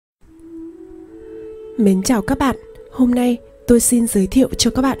Mến chào các bạn, hôm nay tôi xin giới thiệu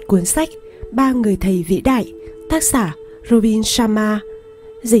cho các bạn cuốn sách Ba Người Thầy Vĩ Đại, tác giả Sharma,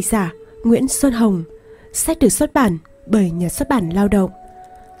 dịch giả Nguyễn Xuân Hồng. Sách được xuất bản bởi Nhà xuất bản Lao động.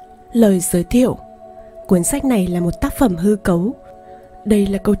 Lời giới thiệu: cuốn sách này là một tác phẩm hư cấu. Đây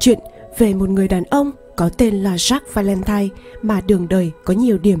là câu chuyện về một người đàn ông có tên là Jack Valentine mà đường đời có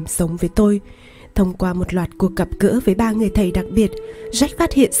nhiều điểm giống với tôi. Thông qua một loạt cuộc gặp gỡ với ba người thầy đặc biệt, Jack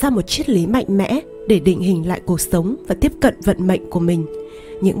phát hiện ra một triết lý mạnh mẽ để định hình lại cuộc sống và tiếp cận vận mệnh của mình.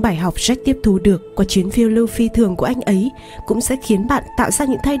 Những bài học Jack tiếp thu được qua chuyến phiêu lưu phi thường của anh ấy cũng sẽ khiến bạn tạo ra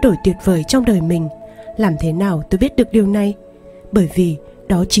những thay đổi tuyệt vời trong đời mình. Làm thế nào tôi biết được điều này? Bởi vì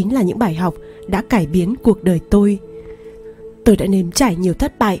đó chính là những bài học đã cải biến cuộc đời tôi. Tôi đã nếm trải nhiều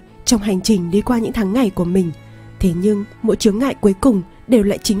thất bại trong hành trình đi qua những tháng ngày của mình. Thế nhưng mỗi chướng ngại cuối cùng đều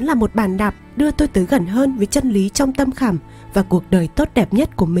lại chính là một bàn đạp đưa tôi tới gần hơn với chân lý trong tâm khảm và cuộc đời tốt đẹp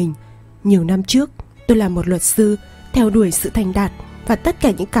nhất của mình. Nhiều năm trước, tôi là một luật sư, theo đuổi sự thành đạt và tất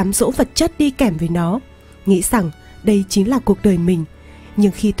cả những cám dỗ vật chất đi kèm với nó, nghĩ rằng đây chính là cuộc đời mình.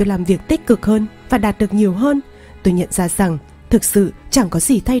 Nhưng khi tôi làm việc tích cực hơn và đạt được nhiều hơn, tôi nhận ra rằng thực sự chẳng có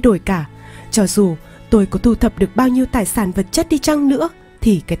gì thay đổi cả. Cho dù tôi có thu thập được bao nhiêu tài sản vật chất đi chăng nữa,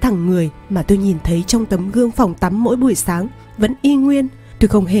 thì cái thằng người mà tôi nhìn thấy trong tấm gương phòng tắm mỗi buổi sáng vẫn y nguyên. Tôi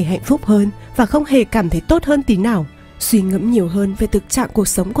không hề hạnh phúc hơn và không hề cảm thấy tốt hơn tí nào. Suy ngẫm nhiều hơn về thực trạng cuộc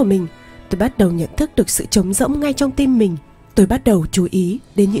sống của mình, tôi bắt đầu nhận thức được sự trống rỗng ngay trong tim mình. Tôi bắt đầu chú ý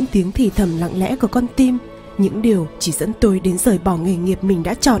đến những tiếng thì thầm lặng lẽ của con tim, những điều chỉ dẫn tôi đến rời bỏ nghề nghiệp mình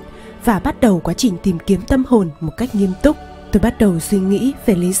đã chọn và bắt đầu quá trình tìm kiếm tâm hồn một cách nghiêm túc. Tôi bắt đầu suy nghĩ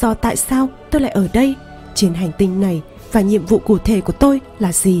về lý do tại sao tôi lại ở đây, trên hành tinh này, và nhiệm vụ cụ thể của tôi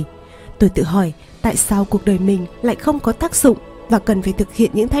là gì. Tôi tự hỏi tại sao cuộc đời mình lại không có tác dụng và cần phải thực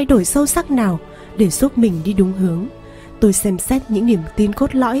hiện những thay đổi sâu sắc nào để giúp mình đi đúng hướng. Tôi xem xét những niềm tin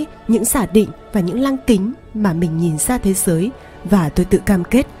cốt lõi, những giả định và những lăng kính mà mình nhìn ra thế giới, và tôi tự cam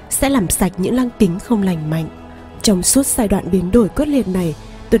kết sẽ làm sạch những lăng kính không lành mạnh. Trong suốt giai đoạn biến đổi quyết liệt này,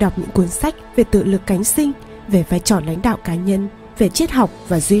 tôi đọc những cuốn sách về tự lực cánh sinh, về vai trò lãnh đạo cá nhân, về triết học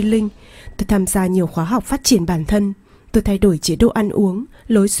và duy linh. Tôi tham gia nhiều khóa học phát triển bản thân. Tôi thay đổi chế độ ăn uống,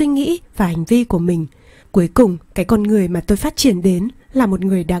 lối suy nghĩ và hành vi của mình. Cuối cùng, cái con người mà tôi phát triển đến là một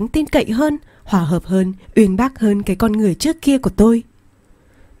người đáng tin cậy hơn, hòa hợp hơn, uyên bác hơn cái con người trước kia của tôi.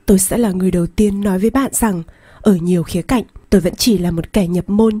 Tôi sẽ là người đầu tiên nói với bạn rằng, ở nhiều khía cạnh, tôi vẫn chỉ là một kẻ nhập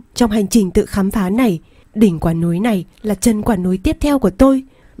môn trong hành trình tự khám phá này. Đỉnh quả núi này là chân quả núi tiếp theo của tôi,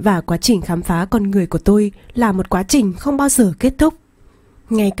 và quá trình khám phá con người của tôi là một quá trình không bao giờ kết thúc.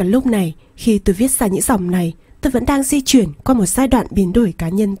 Ngay cả lúc này, khi tôi viết ra những dòng này, tôi vẫn đang di chuyển qua một giai đoạn biến đổi cá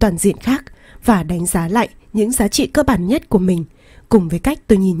nhân toàn diện khác và đánh giá lại những giá trị cơ bản nhất của mình, cùng với cách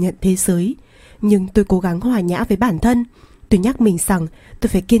tôi nhìn nhận thế giới. Nhưng tôi cố gắng hòa nhã với bản thân. Tôi nhắc mình rằng tôi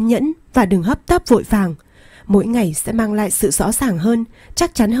phải kiên nhẫn và đừng hấp tấp vội vàng. Mỗi ngày sẽ mang lại sự rõ ràng hơn,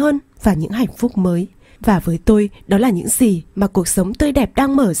 chắc chắn hơn và những hạnh phúc mới. Và với tôi, đó là những gì mà cuộc sống tươi đẹp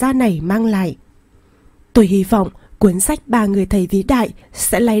đang mở ra này mang lại. Tôi hy vọng cuốn sách Ba Người Thầy Vĩ Đại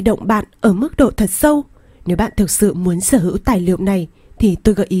sẽ lay động bạn ở mức độ thật sâu. Nếu bạn thực sự muốn sở hữu tài liệu này, thì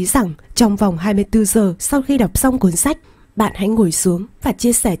tôi gợi ý rằng trong vòng 24 giờ sau khi đọc xong cuốn sách, bạn hãy ngồi xuống và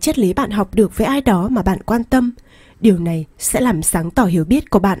chia sẻ triết lý bạn học được với ai đó mà bạn quan tâm. Điều này sẽ làm sáng tỏ hiểu biết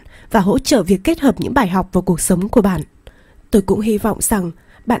của bạn và hỗ trợ việc kết hợp những bài học vào cuộc sống của bạn. Tôi cũng hy vọng rằng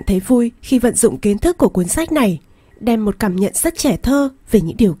bạn thấy vui khi vận dụng kiến thức của cuốn sách này, đem một cảm nhận rất trẻ thơ về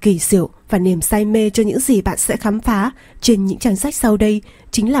những điều kỳ diệu và niềm say mê cho những gì bạn sẽ khám phá trên những trang sách sau đây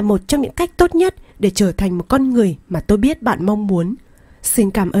chính là một trong những cách tốt nhất để trở thành một con người mà tôi biết bạn mong muốn.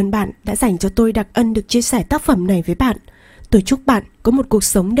 Xin cảm ơn bạn đã dành cho tôi đặc ân được chia sẻ tác phẩm này với bạn. Tôi chúc bạn có một cuộc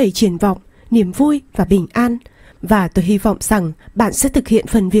sống đầy triển vọng, niềm vui và bình an. Và tôi hy vọng rằng bạn sẽ thực hiện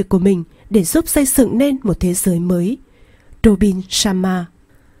phần việc của mình để giúp xây dựng nên một thế giới mới. Sharma.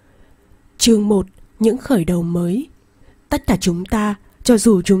 Chương 1. Những khởi đầu mới. Tất cả chúng ta, cho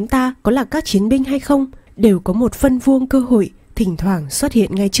dù chúng ta có là các chiến binh hay không, đều có một phân vuông cơ hội thỉnh thoảng xuất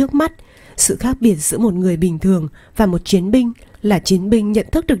hiện ngay trước mắt. Sự khác biệt giữa một người bình thường và một chiến binh là chiến binh nhận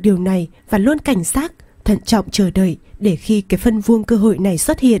thức được điều này và luôn cảnh giác, thận trọng chờ đợi để khi cái phân vuông cơ hội này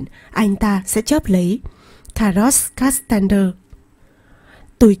xuất hiện, anh ta sẽ chớp lấy. Carlos Castander.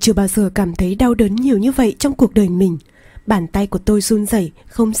 Tôi chưa bao giờ cảm thấy đau đớn nhiều như vậy trong cuộc đời mình. Bàn tay của tôi run rẩy,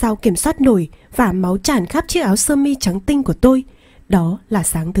 không sao kiểm soát nổi và máu tràn khắp chiếc áo sơ mi trắng tinh của tôi. Đó là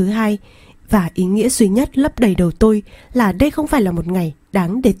sáng thứ hai, và ý nghĩa duy nhất lấp đầy đầu tôi là đây không phải là một ngày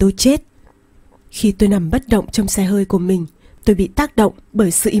đáng để tôi chết. Khi tôi nằm bất động trong xe hơi của mình, tôi bị tác động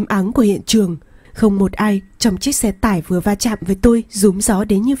bởi sự im ắng của hiện trường. Không một ai trong chiếc xe tải vừa va chạm với tôi rúm gió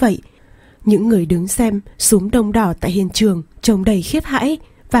đến như vậy. Những người đứng xem súm đông đỏ tại hiện trường trông đầy khiếp hãi,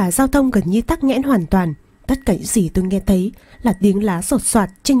 và giao thông gần như tắc nghẽn hoàn toàn. Tất cả những gì tôi nghe thấy là tiếng lá sột soạt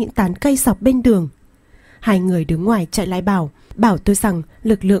trên những tán cây dọc bên đường. Hai người đứng ngoài chạy lại bảo tôi rằng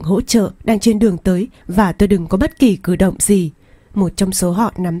lực lượng hỗ trợ đang trên đường tới và tôi đừng có bất kỳ cử động gì. Một trong số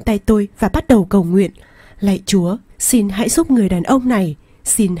họ nắm tay tôi và bắt đầu cầu nguyện: lạy Chúa, xin hãy giúp người đàn ông này,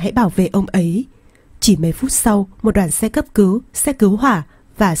 xin hãy bảo vệ ông ấy. Chỉ mấy phút sau, một đoàn xe cấp cứu, xe cứu hỏa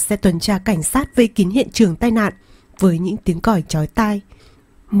và xe tuần tra cảnh sát vây kín hiện trường tai nạn với những tiếng còi chói tai.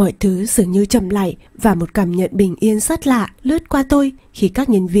 Mọi thứ dường như chậm lại và một cảm nhận bình yên rất lạ lướt qua tôi khi các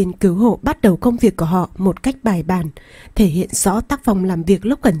nhân viên cứu hộ bắt đầu công việc của họ một cách bài bản, thể hiện rõ tác phong làm việc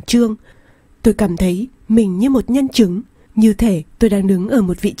lúc khẩn trương. Tôi cảm thấy mình như một nhân chứng, như thể tôi đang đứng ở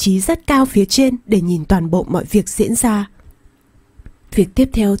một vị trí rất cao phía trên để nhìn toàn bộ mọi việc diễn ra. Việc tiếp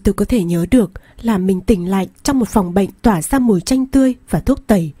theo tôi có thể nhớ được là mình tỉnh lại trong một phòng bệnh tỏa ra mùi chanh tươi và thuốc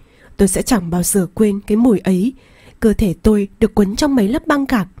tẩy. Tôi sẽ chẳng bao giờ quên cái mùi ấy. Cơ thể tôi được quấn trong mấy lớp băng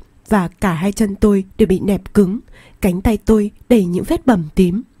gạc và cả hai chân tôi đều bị nẹp cứng, cánh tay tôi đầy những vết bầm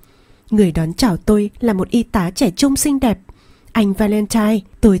tím. Người đón chào tôi là một y tá trẻ trung xinh đẹp. Anh Valentine,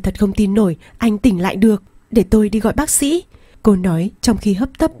 tôi thật không tin nổi anh tỉnh lại được, để tôi đi gọi bác sĩ, cô nói trong khi hấp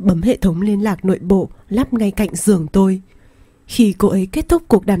tấp bấm hệ thống liên lạc nội bộ lắp ngay cạnh giường tôi. Khi cô ấy kết thúc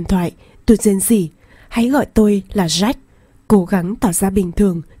cuộc đàm thoại, tôi rên rỉ: hãy gọi tôi là Jack, cố gắng tỏ ra bình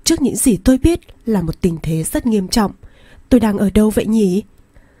thường trước những gì tôi biết là một tình thế rất nghiêm trọng. Tôi đang ở đâu vậy nhỉ?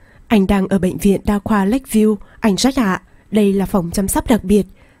 Anh đang ở bệnh viện đa khoa Lakeview, anh Jack ạ. Đây là phòng chăm sóc đặc biệt.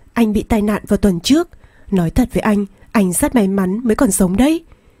 Anh bị tai nạn vào tuần trước. Nói thật với anh rất may mắn mới còn sống đấy.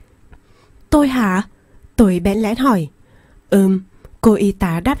 Tôi hả? Tôi bẽn lẽn hỏi. Cô y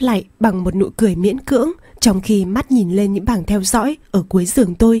tá đáp lại bằng một nụ cười miễn cưỡng, trong khi mắt nhìn lên những bảng theo dõi ở cuối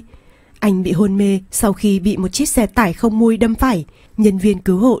giường tôi. Anh bị hôn mê sau khi bị một chiếc xe tải không mui đâm phải. Nhân viên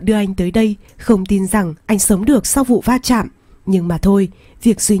cứu hộ đưa anh tới đây, không tin rằng anh sống được sau vụ va chạm. Nhưng mà thôi,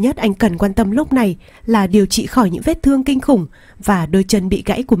 việc duy nhất anh cần quan tâm lúc này là điều trị khỏi những vết thương kinh khủng và đôi chân bị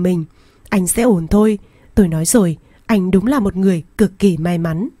gãy của mình. Anh sẽ ổn thôi. Tôi nói rồi, anh đúng là một người cực kỳ may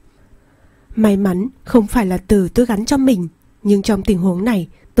mắn. May mắn không phải là từ tôi gắn cho mình, nhưng trong tình huống này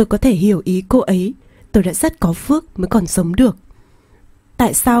tôi có thể hiểu ý cô ấy. Tôi đã rất có phước mới còn sống được.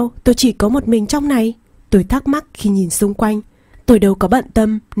 Tại sao tôi chỉ có một mình trong này? Tôi thắc mắc khi nhìn xung quanh. Tôi đâu có bận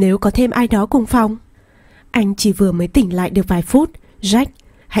tâm nếu có thêm ai đó cùng phòng. Anh chỉ vừa mới tỉnh lại được vài phút. Jack,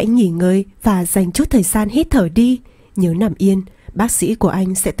 hãy nghỉ ngơi và dành chút thời gian hít thở đi. Nhớ nằm yên, bác sĩ của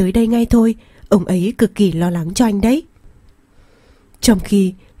anh sẽ tới đây ngay thôi. Ông ấy cực kỳ lo lắng cho anh đấy. Trong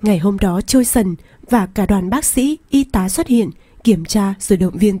khi ngày hôm đó trôi dần và cả đoàn bác sĩ, y tá xuất hiện, kiểm tra rồi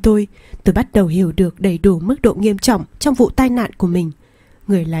động viên tôi bắt đầu hiểu được đầy đủ mức độ nghiêm trọng trong vụ tai nạn của mình.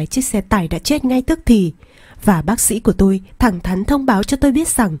 Người lái chiếc xe tải đã chết ngay tức thì, và bác sĩ của tôi thẳng thắn thông báo cho tôi biết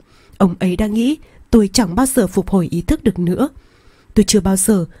rằng ông ấy đang nghĩ tôi chẳng bao giờ phục hồi ý thức được nữa. Tôi chưa bao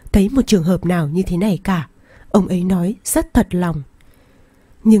giờ thấy một trường hợp nào như thế này cả, ông ấy nói rất thật lòng.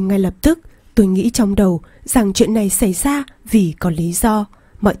 Nhưng ngay lập tức tôi nghĩ trong đầu rằng chuyện này xảy ra vì có lý do.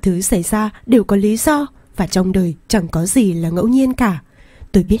 Mọi thứ xảy ra đều có lý do, và trong đời chẳng có gì là ngẫu nhiên cả.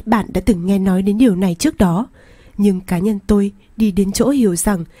 Tôi biết bạn đã từng nghe nói đến điều này trước đó, nhưng cá nhân tôi đi đến chỗ hiểu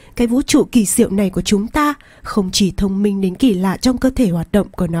rằng cái vũ trụ kỳ diệu này của chúng ta không chỉ thông minh đến kỳ lạ trong cơ thể hoạt động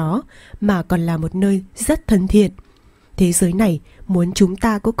của nó, mà còn là một nơi rất thân thiện. Thế giới này muốn chúng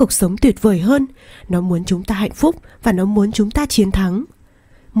ta có cuộc sống tuyệt vời hơn, nó muốn chúng ta hạnh phúc và nó muốn chúng ta chiến thắng.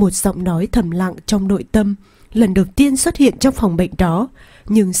 Một giọng nói thầm lặng trong nội tâm lần đầu tiên xuất hiện trong phòng bệnh đó,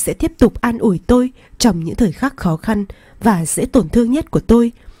 nhưng sẽ tiếp tục an ủi tôi trong những thời khắc khó khăn và dễ tổn thương nhất của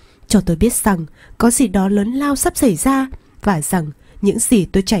tôi, cho tôi biết rằng có gì đó lớn lao sắp xảy ra, và rằng những gì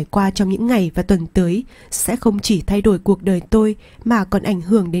tôi trải qua trong những ngày và tuần tới sẽ không chỉ thay đổi cuộc đời tôi mà còn ảnh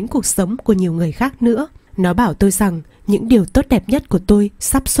hưởng đến cuộc sống của nhiều người khác nữa. Nó bảo tôi rằng những điều tốt đẹp nhất của tôi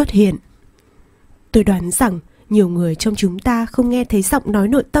sắp xuất hiện. Tôi đoán rằng nhiều người trong chúng ta không nghe thấy giọng nói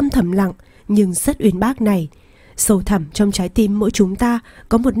nội tâm thầm lặng nhưng rất uyên bác này. Sâu thẳm trong trái tim mỗi chúng ta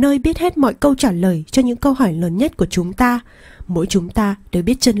có một nơi biết hết mọi câu trả lời cho những câu hỏi lớn nhất của chúng ta. Mỗi chúng ta đều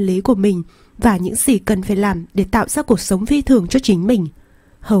biết chân lý của mình và những gì cần phải làm để tạo ra cuộc sống phi thường cho chính mình.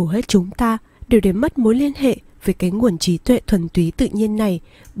 Hầu hết chúng ta đều để mất mối liên hệ với cái nguồn trí tuệ thuần túy tự nhiên này,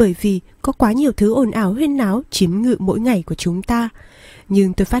 bởi vì có quá nhiều thứ ồn ào huyên náo chiếm ngự mỗi ngày của chúng ta.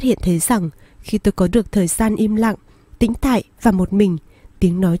 Nhưng tôi phát hiện thấy rằng khi tôi có được thời gian im lặng, tĩnh tại và một mình,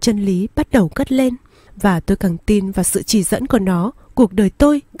 tiếng nói chân lý bắt đầu cất lên, và tôi càng tin vào sự chỉ dẫn của nó, cuộc đời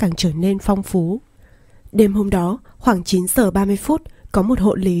tôi càng trở nên phong phú. Đêm hôm đó, khoảng 9 giờ 30 phút, có một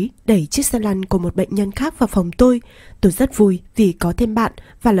hộ lý đẩy chiếc xe lăn của một bệnh nhân khác vào phòng tôi. Tôi rất vui vì có thêm bạn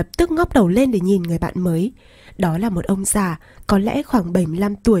và lập tức ngóc đầu lên để nhìn người bạn mới. Đó là một ông già, có lẽ khoảng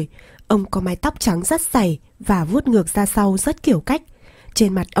 75 tuổi. Ông có mái tóc trắng rất dày và vuốt ngược ra sau rất kiểu cách.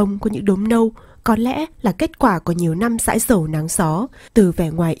 Trên mặt ông có những đốm nâu, có lẽ là kết quả của nhiều năm dãi dầu nắng gió. Từ vẻ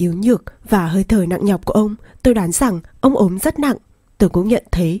ngoài yếu nhược và hơi thở nặng nhọc của ông, tôi đoán rằng ông ốm rất nặng. Tôi cũng nhận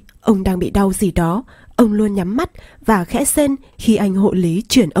thấy ông đang bị đau gì đó. Ông luôn nhắm mắt và khẽ rên khi anh hộ lý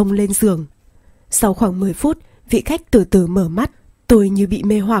chuyển ông lên giường. Sau khoảng 10 phút, vị khách từ từ mở mắt. Tôi như bị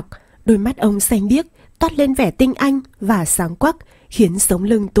mê hoặc. Đôi mắt ông xanh biếc, toát lên vẻ tinh anh và sáng quắc, khiến sống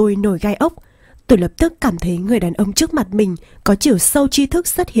lưng tôi nổi gai ốc. Tôi lập tức cảm thấy người đàn ông trước mặt mình có chiều sâu tri thức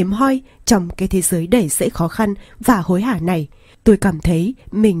rất hiếm hoi trong cái thế giới đầy dẫy khó khăn và hối hả này. Tôi cảm thấy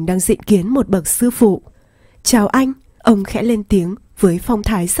mình đang diện kiến một bậc sư phụ. Chào anh, ông khẽ lên tiếng với phong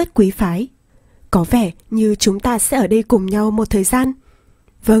thái rất quý phái. Có vẻ như chúng ta sẽ ở đây cùng nhau một thời gian.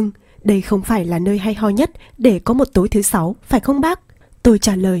 Vâng, đây không phải là nơi hay ho nhất để có một tối thứ sáu, phải không bác? Tôi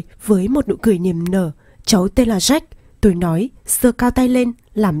trả lời với một nụ cười niềm nở. Cháu tên là Jack. Tôi nói, giơ cao tay lên,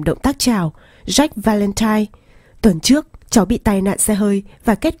 làm động tác chào. Jack Valentine. Tuần trước, cháu bị tai nạn xe hơi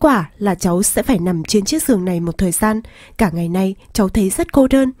và kết quả là cháu sẽ phải nằm trên chiếc giường này một thời gian. Cả ngày nay, cháu thấy rất cô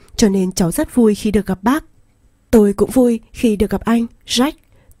đơn, cho nên cháu rất vui khi được gặp bác. Tôi cũng vui khi được gặp anh, Jack.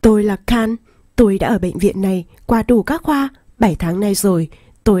 Tôi là Khan. Tôi đã ở bệnh viện này qua đủ các khoa 7 tháng nay rồi.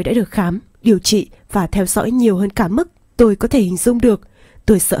 Tôi đã được khám, điều trị và theo dõi nhiều hơn cả mức tôi có thể hình dung được.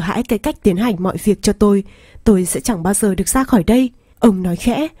 Tôi sợ hãi cái cách tiến hành mọi việc cho tôi. Tôi sẽ chẳng bao giờ được ra khỏi đây. Ông nói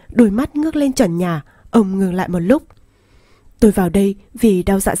khẽ, đôi mắt ngước lên trần nhà. Ông ngừng lại một lúc. Tôi vào đây vì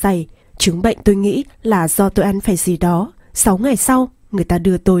đau dạ dày. Chứng bệnh tôi nghĩ là do tôi ăn phải gì đó. 6 ngày sau, người ta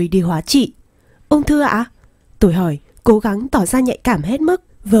đưa tôi đi hóa trị. Ung thư ạ? Tôi hỏi, cố gắng tỏ ra nhạy cảm hết mức.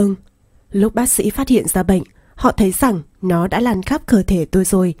 Vâng. Lúc bác sĩ phát hiện ra bệnh, họ thấy rằng nó đã lan khắp cơ thể tôi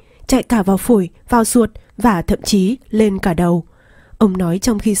rồi, chạy cả vào phổi, vào ruột và thậm chí lên cả đầu. Ông nói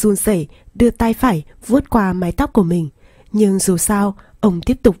trong khi run rẩy, đưa tay phải vuốt qua mái tóc của mình. Nhưng dù sao, ông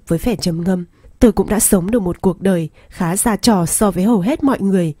tiếp tục với vẻ trầm ngâm. Tôi cũng đã sống được một cuộc đời khá ra trò so với hầu hết mọi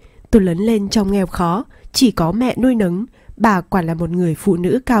người. Tôi lớn lên trong nghèo khó, chỉ có mẹ nuôi nấng. Bà quả là một người phụ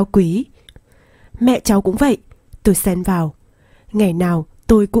nữ cao quý. Mẹ cháu cũng vậy. Tôi xen vào. Ngày nào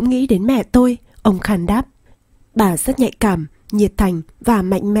tôi cũng nghĩ đến mẹ tôi, ông Khan đáp. Bà rất nhạy cảm, nhiệt thành và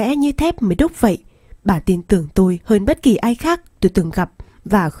mạnh mẽ như thép mới đúc vậy. Bà tin tưởng tôi hơn bất kỳ ai khác tôi từng gặp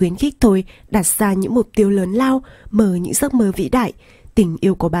và khuyến khích tôi đặt ra những mục tiêu lớn lao, mơ những giấc mơ vĩ đại. Tình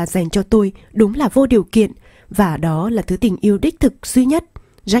yêu của bà dành cho tôi đúng là vô điều kiện, và đó là thứ tình yêu đích thực duy nhất.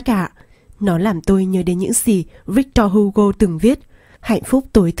 Jack ạ, nó làm tôi nhớ đến những gì Victor Hugo từng viết. Hạnh phúc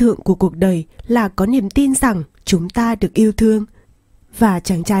tối thượng của cuộc đời là có niềm tin rằng chúng ta được yêu thương. Và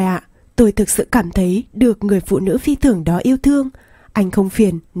chàng trai ạ, tôi thực sự cảm thấy được người phụ nữ phi thường đó yêu thương. Anh không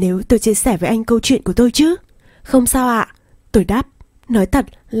phiền nếu tôi chia sẻ với anh câu chuyện của tôi chứ? Không sao ạ, tôi đáp. Nói thật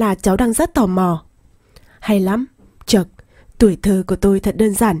là cháu đang rất tò mò. Hay lắm, chợt. Tuổi thơ của tôi thật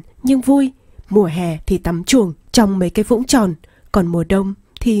đơn giản nhưng vui. Mùa hè thì tắm chuồng trong mấy cái vũng tròn, còn mùa đông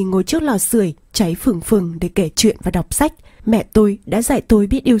thì ngồi trước lò sưởi cháy phừng phừng để kể chuyện và đọc sách. Mẹ tôi đã dạy tôi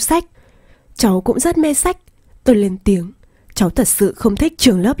biết yêu sách. Cháu cũng rất mê sách. Tôi lên tiếng. Cháu thật sự không thích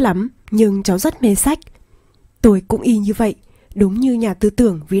trường lớp lắm, nhưng cháu rất mê sách. Tôi cũng y như vậy. Đúng như nhà tư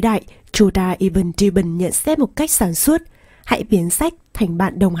tưởng vĩ đại Judah Ibn Tibn nhận xét một cách sáng suốt. Hãy biến sách thành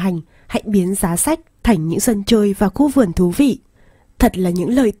bạn đồng hành. Hãy biến giá sách thành những sân chơi và khu vườn thú vị. Thật là những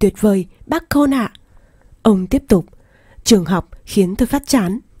lời tuyệt vời, bác Khôn ạ. Ông tiếp tục. Trường học khiến tôi phát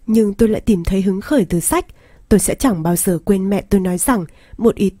chán, nhưng tôi lại tìm thấy hứng khởi từ sách. Tôi sẽ chẳng bao giờ quên mẹ tôi nói rằng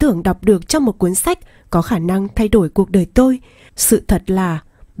một ý tưởng đọc được trong một cuốn sách có khả năng thay đổi cuộc đời tôi. Sự thật là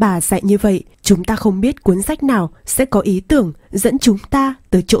bà dạy như vậy, chúng ta không biết cuốn sách nào sẽ có ý tưởng dẫn chúng ta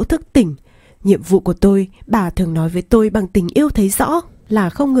tới chỗ thức tỉnh. Nhiệm vụ của tôi, bà thường nói với tôi bằng tình yêu thấy rõ, là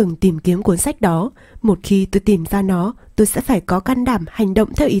không ngừng tìm kiếm cuốn sách đó. Một khi tôi tìm ra nó, tôi sẽ phải có can đảm hành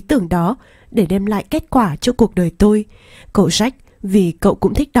động theo ý tưởng đó để đem lại kết quả cho cuộc đời tôi. Cậu Jack, vì cậu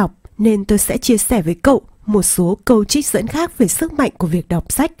cũng thích đọc, nên tôi sẽ chia sẻ với cậu một số câu trích dẫn khác về sức mạnh của việc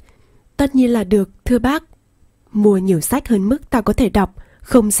đọc sách. Tất nhiên là được, thưa bác. Mua nhiều sách hơn mức ta có thể đọc,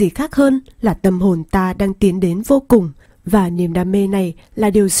 không gì khác hơn là tâm hồn ta đang tiến đến vô cùng. Và niềm đam mê này là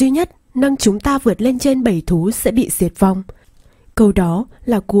điều duy nhất nâng chúng ta vượt lên trên bầy thú sẽ bị diệt vong. Câu đó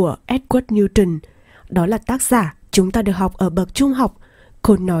là của Edward Newton. Đó là tác giả chúng ta được học ở bậc trung học.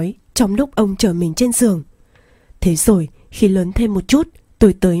 Cole nói trong lúc ông chở mình trên giường. Thế rồi, khi lớn thêm một chút,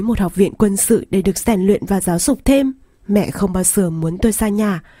 tôi tới một học viện quân sự để được rèn luyện và giáo dục thêm. Mẹ không bao giờ muốn tôi xa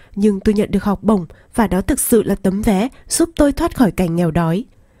nhà, nhưng tôi nhận được học bổng và đó thực sự là tấm vé giúp tôi thoát khỏi cảnh nghèo đói.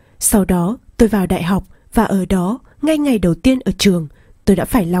 Sau đó, tôi vào đại học và ở đó, ngay ngày đầu tiên ở trường, tôi đã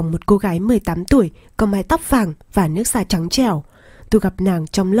phải lòng một cô gái 18 tuổi có mái tóc vàng và nước da trắng trẻo. Tôi gặp nàng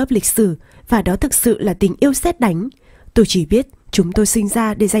trong lớp lịch sử và đó thực sự là tình yêu sét đánh. Tôi chỉ biết chúng tôi sinh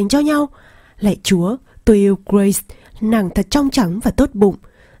ra để dành cho nhau. Lạy Chúa, tôi yêu Grace, Nàng thật trong trắng và tốt bụng.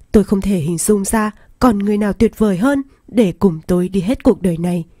 Tôi không thể hình dung ra còn người nào tuyệt vời hơn để cùng tôi đi hết cuộc đời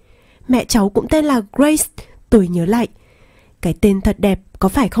này. Mẹ cháu cũng tên là Grace, tôi nhớ lại. Cái tên thật đẹp, có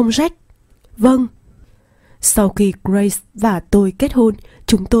phải không Jack? Vâng. Sau khi Grace và tôi kết hôn,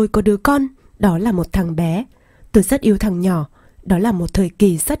 chúng tôi có đứa con, đó là một thằng bé. Tôi rất yêu thằng nhỏ. Đó là một thời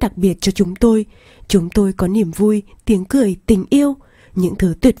kỳ rất đặc biệt cho chúng tôi. Chúng tôi có niềm vui, tiếng cười, tình yêu, những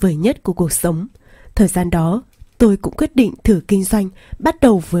thứ tuyệt vời nhất của cuộc sống. Thời gian đó, tôi cũng quyết định thử kinh doanh, bắt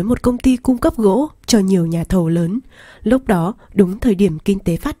đầu với một công ty cung cấp gỗ cho nhiều nhà thầu lớn. Lúc đó, đúng thời điểm kinh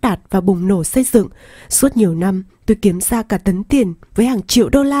tế phát đạt và bùng nổ xây dựng. Suốt nhiều năm, tôi kiếm ra cả tấn tiền với hàng triệu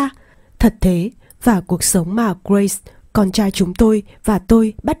đô la. Thật thế, và cuộc sống mà Grace, con trai chúng tôi và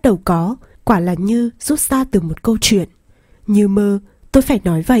tôi bắt đầu có, quả là như rút ra từ một câu chuyện. Như mơ, tôi phải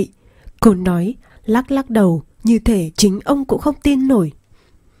nói vậy. Cô nói, lắc lắc đầu, như thể chính ông cũng không tin nổi.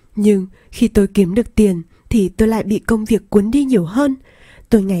 Nhưng khi tôi kiếm được tiền thì tôi lại bị công việc cuốn đi nhiều hơn.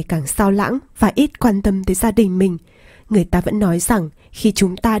 Tôi ngày càng sao lãng và ít quan tâm tới gia đình mình. Người ta vẫn nói rằng khi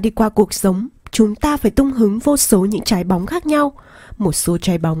chúng ta đi qua cuộc sống, chúng ta phải tung hứng vô số những trái bóng khác nhau. Một số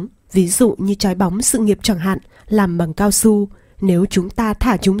trái bóng, ví dụ như trái bóng sự nghiệp chẳng hạn, làm bằng cao su. Nếu chúng ta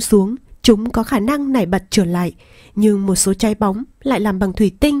thả chúng xuống, chúng có khả năng nảy bật trở lại. Nhưng một số trái bóng lại làm bằng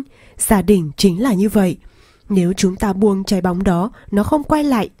thủy tinh. Gia đình chính là như vậy. Nếu chúng ta buông trái bóng đó, nó không quay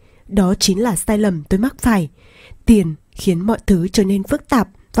lại. Đó chính là sai lầm tôi mắc phải. Tiền khiến mọi thứ trở nên phức tạp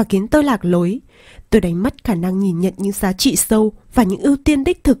và khiến tôi lạc lối. Tôi đánh mất khả năng nhìn nhận những giá trị sâu và những ưu tiên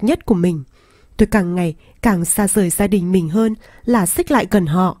đích thực nhất của mình. Tôi càng ngày càng xa rời gia đình mình hơn là xích lại gần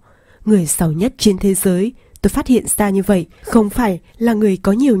họ. Người giàu nhất trên thế giới, tôi phát hiện ra như vậy, không phải là người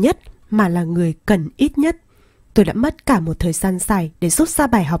có nhiều nhất, mà là người cần ít nhất. Tôi đã mất cả một thời gian dài để rút ra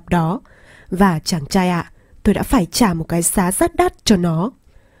bài học đó. Và chàng trai ạ, tôi đã phải trả một cái giá rất đắt cho nó.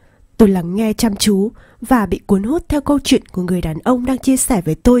 Tôi lắng nghe chăm chú và bị cuốn hút theo câu chuyện của người đàn ông đang chia sẻ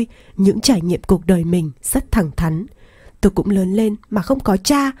với tôi những trải nghiệm cuộc đời mình rất thẳng thắn. Tôi cũng lớn lên mà không có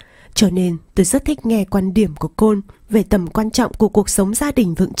cha, cho nên tôi rất thích nghe quan điểm của cô về tầm quan trọng của cuộc sống gia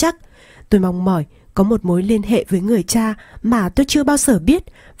đình vững chắc. Tôi mong mỏi có một mối liên hệ với người cha mà tôi chưa bao giờ biết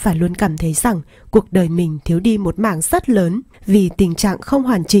và luôn cảm thấy rằng cuộc đời mình thiếu đi một mảng rất lớn vì tình trạng không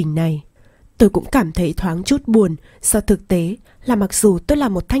hoàn chỉnh này. Tôi cũng cảm thấy thoáng chút buồn do thực tế là mặc dù tôi là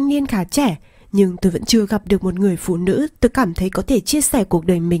một thanh niên khá trẻ, nhưng tôi vẫn chưa gặp được một người phụ nữ tôi cảm thấy có thể chia sẻ cuộc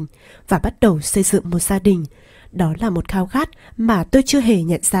đời mình và bắt đầu xây dựng một gia đình. Đó là một khao khát mà tôi chưa hề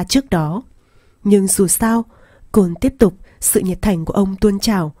nhận ra trước đó. Nhưng dù sao, Côn tiếp tục, sự nhiệt thành của ông tuôn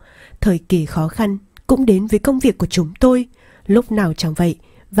trào. Thời kỳ khó khăn cũng đến với công việc của chúng tôi, lúc nào chẳng vậy,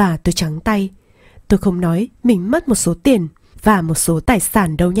 và tôi trắng tay. Tôi không nói mình mất một số tiền và một số tài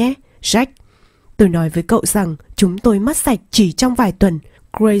sản đâu nhé, Jack. Tôi nói với cậu rằng chúng tôi mất sạch chỉ trong vài tuần.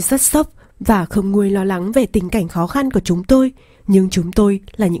 Grace rất sốc và không nguôi lo lắng về tình cảnh khó khăn của chúng tôi. Nhưng chúng tôi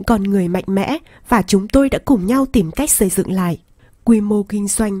là những con người mạnh mẽ và chúng tôi đã cùng nhau tìm cách xây dựng lại. Quy mô kinh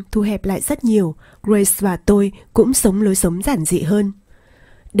doanh thu hẹp lại rất nhiều. Grace và tôi cũng sống lối sống giản dị hơn.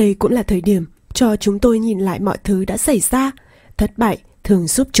 Đây cũng là thời điểm cho chúng tôi nhìn lại mọi thứ đã xảy ra. Thất bại thường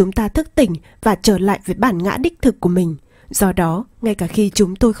giúp chúng ta thức tỉnh và trở lại với bản ngã đích thực của mình. Do đó, ngay cả khi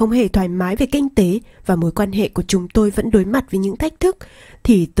chúng tôi không hề thoải mái về kinh tế và mối quan hệ của chúng tôi vẫn đối mặt với những thách thức,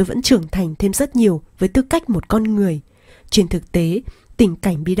 thì tôi vẫn trưởng thành thêm rất nhiều với tư cách một con người. Trên thực tế, tình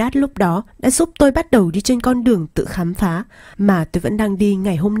cảnh bi đát lúc đó đã giúp tôi bắt đầu đi trên con đường tự khám phá mà tôi vẫn đang đi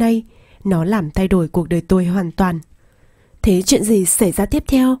ngày hôm nay. Nó làm thay đổi cuộc đời tôi hoàn toàn. Thế chuyện gì xảy ra tiếp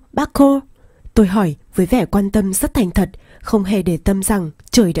theo, bác cô? Tôi hỏi với vẻ quan tâm rất thành thật, không hề để tâm rằng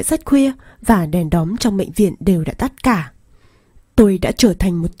trời đã rất khuya và đèn đóm trong bệnh viện đều đã tắt cả. Tôi đã trở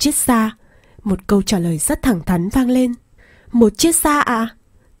thành một triết gia. Một câu trả lời rất thẳng thắn vang lên. Một triết gia à?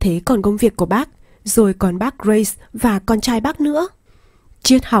 Thế còn công việc của bác, rồi còn bác Grace và con trai bác nữa?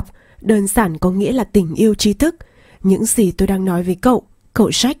 Triết học đơn giản có nghĩa là tình yêu tri thức. Những gì tôi đang nói với cậu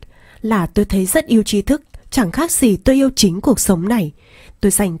Jack, là tôi thấy rất yêu tri thức, chẳng khác gì tôi yêu chính cuộc sống này.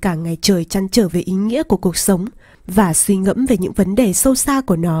 Tôi dành cả ngày trời trăn trở về ý nghĩa của cuộc sống và suy ngẫm về những vấn đề sâu xa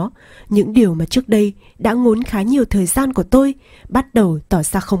của nó. Những điều mà trước đây đã ngốn khá nhiều thời gian của tôi bắt đầu tỏ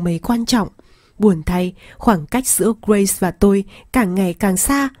ra không mấy quan trọng. Buồn thay, khoảng cách giữa Grace và tôi càng ngày càng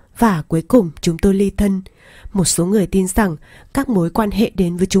xa và cuối cùng chúng tôi ly thân. Một số người tin rằng các mối quan hệ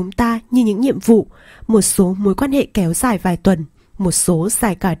đến với chúng ta như những nhiệm vụ, một số mối quan hệ kéo dài vài tuần, một số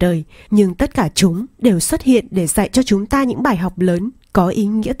dài cả đời, nhưng tất cả chúng đều xuất hiện để dạy cho chúng ta những bài học lớn có ý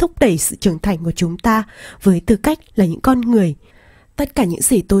nghĩa thúc đẩy sự trưởng thành của chúng ta với tư cách là những con người. Tất cả những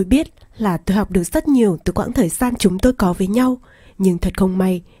gì tôi biết là tôi học được rất nhiều từ quãng thời gian chúng tôi có với nhau. Nhưng thật không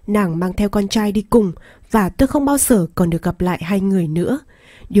may, nàng mang theo con trai đi cùng và tôi không bao giờ còn được gặp lại hai người nữa.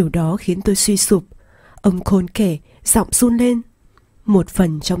 Điều đó khiến tôi suy sụp. Ông Cole kể, giọng run lên. Một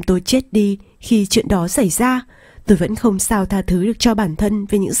phần trong tôi chết đi khi chuyện đó xảy ra. Tôi vẫn không sao tha thứ được cho bản thân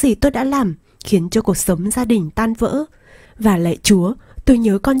về những gì tôi đã làm, khiến cho cuộc sống gia đình tan vỡ. Và lạy Chúa, tôi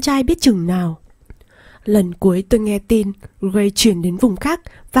nhớ con trai biết chừng nào. Lần cuối tôi nghe tin, Người chuyển đến vùng khác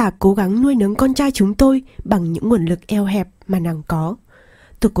và cố gắng nuôi nấng con trai chúng tôi bằng những nguồn lực eo hẹp mà nàng có.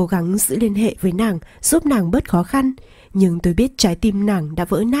 Tôi cố gắng giữ liên hệ với nàng, giúp nàng bớt khó khăn, nhưng tôi biết trái tim nàng đã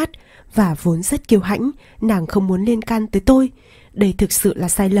vỡ nát và vốn rất kiêu hãnh, nàng không muốn liên can tới tôi. Đây thực sự là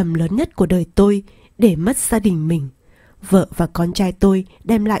sai lầm lớn nhất của đời tôi, để mất gia đình mình. Vợ và con trai tôi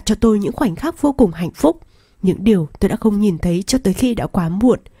đem lại cho tôi những khoảnh khắc vô cùng hạnh phúc, những điều tôi đã không nhìn thấy cho tới khi đã quá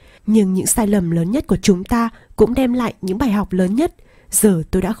muộn. Nhưng những sai lầm lớn nhất của chúng ta cũng đem lại những bài học lớn nhất. Giờ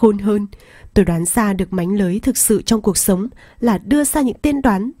tôi đã khôn hơn. Tôi đoán ra được mánh lới thực sự trong cuộc sống là đưa ra những tiên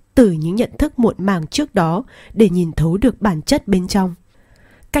đoán từ những nhận thức muộn màng trước đó để nhìn thấu được bản chất bên trong.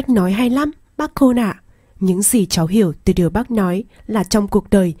 Cách nói hay lắm, bác Cole ạ. Những gì cháu hiểu từ điều bác nói là trong cuộc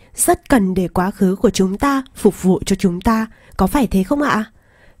đời rất cần để quá khứ của chúng ta phục vụ cho chúng ta, có phải thế không ạ?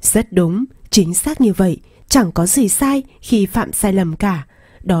 Rất đúng, chính xác như vậy, chẳng có gì sai khi phạm sai lầm cả.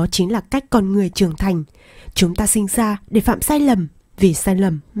 Đó chính là cách con người trưởng thành. Chúng ta sinh ra để phạm sai lầm, vì sai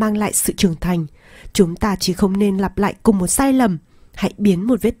lầm mang lại sự trưởng thành. Chúng ta chỉ không nên lặp lại cùng một sai lầm. Hãy biến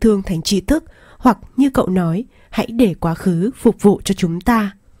một vết thương thành tri thức, hoặc như cậu nói, hãy để quá khứ phục vụ cho chúng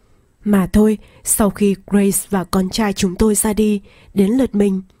ta. Mà thôi, sau khi Grace và con trai chúng tôi ra đi, đến lượt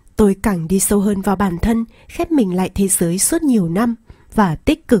mình, tôi càng đi sâu hơn vào bản thân, khép mình lại thế giới suốt nhiều năm và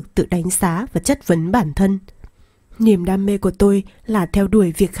tích cực tự đánh giá và chất vấn bản thân. Niềm đam mê của tôi là theo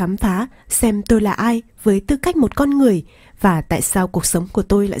đuổi việc khám phá xem tôi là ai với tư cách một con người và tại sao cuộc sống của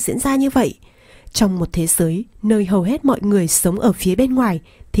tôi lại diễn ra như vậy. Trong một thế giới nơi hầu hết mọi người sống ở phía bên ngoài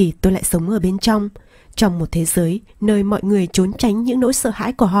thì tôi lại sống ở bên trong. Trong một thế giới nơi mọi người trốn tránh những nỗi sợ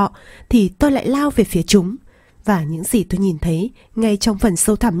hãi của họ thì tôi lại lao về phía chúng. Và những gì tôi nhìn thấy ngay trong phần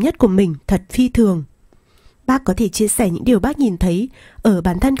sâu thẳm nhất của mình thật phi thường. Bác có thể chia sẻ những điều bác nhìn thấy ở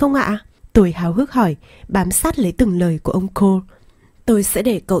bản thân không ạ? Tôi háo hức hỏi, bám sát lấy từng lời của ông Cole. Tôi sẽ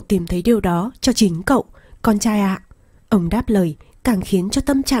để cậu tìm thấy điều đó cho chính cậu, con trai ạ. Ông đáp lời, càng khiến cho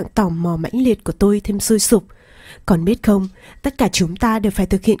tâm trạng tò mò mãnh liệt của tôi thêm sôi sục. Còn biết không, tất cả chúng ta đều phải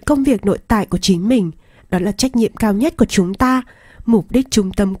thực hiện công việc nội tại của chính mình. Đó là trách nhiệm cao nhất của chúng ta. Mục đích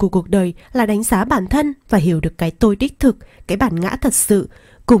trung tâm của cuộc đời là đánh giá bản thân và hiểu được cái tôi đích thực, cái bản ngã thật sự,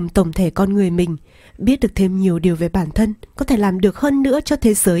 cùng tổng thể con người mình. Biết được thêm nhiều điều về bản thân, có thể làm được hơn nữa cho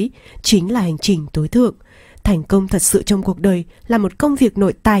thế giới, chính là hành trình tối thượng. Thành công thật sự trong cuộc đời là một công việc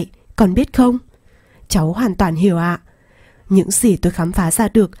nội tại, còn biết không? Cháu hoàn toàn hiểu ạ. Những gì tôi khám phá ra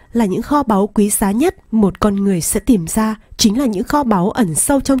được là những kho báu quý giá nhất một con người sẽ tìm ra, chính là những kho báu ẩn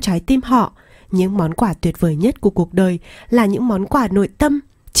sâu trong trái tim họ. Những món quà tuyệt vời nhất của cuộc đời là những món quà nội tâm,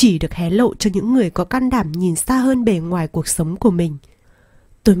 chỉ được hé lộ cho những người có can đảm nhìn xa hơn bề ngoài cuộc sống của mình.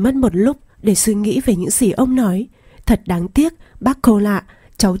 Tôi mất một lúc để suy nghĩ về những gì ông nói. Thật đáng tiếc, bác Cole ạ,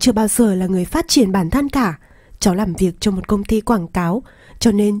 cháu chưa bao giờ là người phát triển bản thân cả. Cháu làm việc cho một công ty quảng cáo,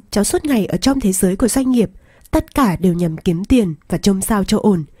 cho nên cháu suốt ngày ở trong thế giới của doanh nghiệp. Tất cả đều nhằm kiếm tiền và trông sao cho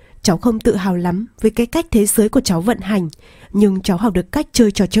ổn. Cháu không tự hào lắm với cái cách thế giới của cháu vận hành, nhưng cháu học được cách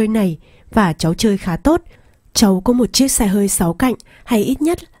chơi trò chơi này và cháu chơi khá tốt. Cháu có một chiếc xe hơi 6 cạnh, hay ít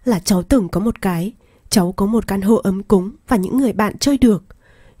nhất là cháu từng có một cái. Cháu có một căn hộ ấm cúng và những người bạn chơi được.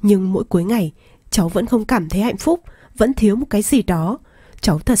 Nhưng mỗi cuối ngày, cháu vẫn không cảm thấy hạnh phúc, vẫn thiếu một cái gì đó.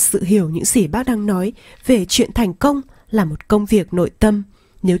 Cháu thật sự hiểu những gì bác đang nói về chuyện thành công là một công việc nội tâm.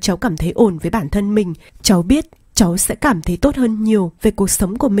 Nếu cháu cảm thấy ổn với bản thân mình, cháu biết cháu sẽ cảm thấy tốt hơn nhiều về cuộc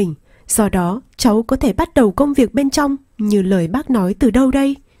sống của mình. Do đó, cháu có thể bắt đầu công việc bên trong như lời bác nói từ đâu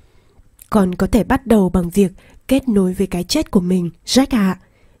đây? Con có thể bắt đầu bằng việc kết nối với cái chết của mình, Jack ạ.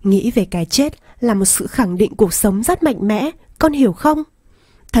 Nghĩ về cái chết là một sự khẳng định cuộc sống rất mạnh mẽ, con hiểu không?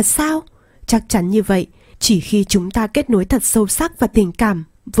 Thật sao? Chắc chắn như vậy. Chỉ khi chúng ta kết nối thật sâu sắc và tình cảm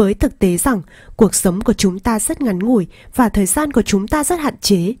với thực tế rằng cuộc sống của chúng ta rất ngắn ngủi và thời gian của chúng ta rất hạn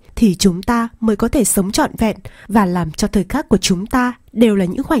chế, thì chúng ta mới có thể sống trọn vẹn và làm cho thời khắc của chúng ta đều là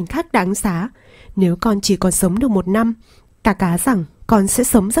những khoảnh khắc đáng giá. Nếu con chỉ còn sống được 1 năm, ta cá rằng con sẽ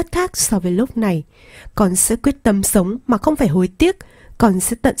sống rất khác so với lúc này. Con sẽ quyết tâm sống mà không phải hối tiếc. Con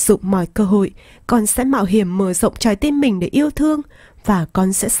sẽ tận dụng mọi cơ hội. Con sẽ mạo hiểm mở rộng trái tim mình để yêu thương. Và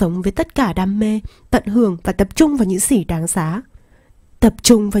con sẽ sống với tất cả đam mê, tận hưởng và tập trung vào những gì đáng giá. Tập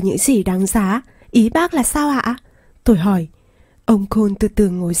trung vào những gì đáng giá? Ý bác là sao ạ? Tôi hỏi. Ông Cole từ từ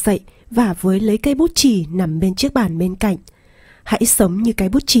ngồi dậy và với lấy cây bút chì nằm bên chiếc bàn bên cạnh. Hãy sống như cái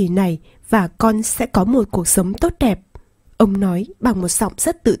bút chì này và con sẽ có một cuộc sống tốt đẹp. Ông nói bằng một giọng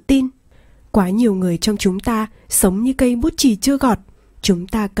rất tự tin. Quá nhiều người trong chúng ta sống như cây bút chì chưa gọt. Chúng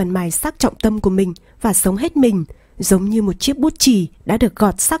ta cần mài sắc trọng tâm của mình và sống hết mình, giống như một chiếc bút chì đã được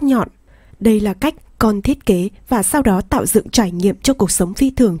gọt sắc nhọn. Đây là cách con thiết kế và sau đó tạo dựng trải nghiệm cho cuộc sống phi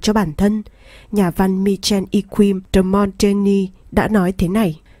thường cho bản thân. Nhà văn Michel Iquim de Montaigne đã nói thế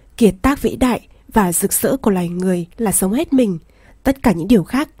này: kiệt tác vĩ đại và rực rỡ của loài người là sống hết mình. Tất cả những điều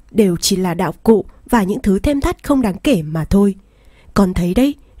khác đều chỉ là đạo cụ và những thứ thêm thắt không đáng kể mà thôi. Con thấy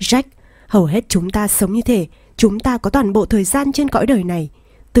đấy, Jack, hầu hết chúng ta sống như thế. Chúng ta có toàn bộ thời gian trên cõi đời này.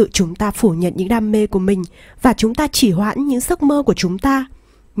 Tự chúng ta phủ nhận những đam mê của mình và chúng ta chỉ hoãn những giấc mơ của chúng ta.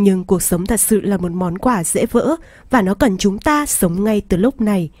 Nhưng cuộc sống thật sự là một món quà dễ vỡ và nó cần chúng ta sống ngay từ lúc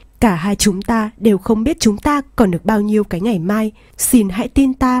này. Cả hai chúng ta đều không biết chúng ta còn được bao nhiêu cái ngày mai. Xin hãy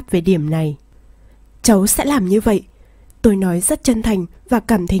tin ta về điểm này. Cháu sẽ làm như vậy. Tôi nói rất chân thành và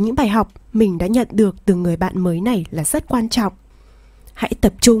cảm thấy những bài học mình đã nhận được từ người bạn mới này là rất quan trọng. Hãy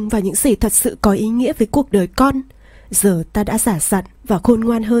tập trung vào những gì thật sự có ý nghĩa với cuộc đời con. Giờ ta đã giả dặn và khôn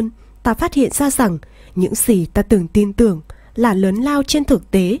ngoan hơn. Ta phát hiện ra rằng những gì ta từng tin tưởng là lớn lao trên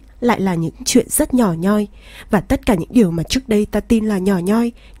thực tế lại là những chuyện rất nhỏ nhoi. Và tất cả những điều mà trước đây ta tin là nhỏ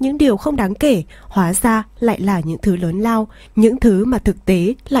nhoi, những điều không đáng kể, hóa ra lại là những thứ lớn lao, những thứ mà thực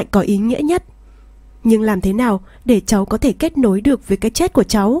tế lại có ý nghĩa nhất. Nhưng làm thế nào để cháu có thể kết nối được với cái chết của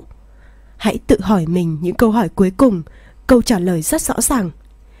cháu? Hãy tự hỏi mình những câu hỏi cuối cùng. Câu trả lời rất rõ ràng.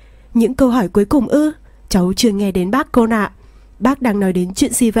 Những câu hỏi cuối cùng ư? Cháu chưa nghe đến bác cô ạ. Bác đang nói đến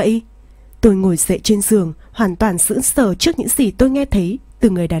chuyện gì vậy? Tôi ngồi dậy trên giường, hoàn toàn sững sờ trước những gì tôi nghe thấy từ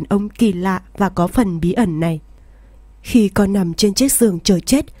người đàn ông kỳ lạ và có phần bí ẩn này. Khi con nằm trên chiếc giường chờ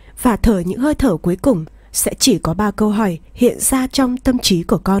chết và thở những hơi thở cuối cùng, sẽ chỉ có 3 câu hỏi hiện ra trong tâm trí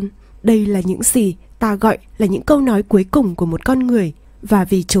của con. Đây là những gì ta gọi là những câu nói cuối cùng của một con người, và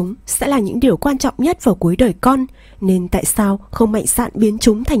vì chúng sẽ là những điều quan trọng nhất vào cuối đời con, nên tại sao không mạnh dạn biến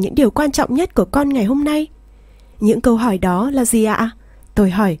chúng thành những điều quan trọng nhất của con ngày hôm nay? Những câu hỏi đó là gì ạ?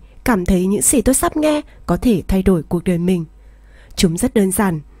 Tôi hỏi, cảm thấy những gì tôi sắp nghe có thể thay đổi cuộc đời mình. Chúng rất đơn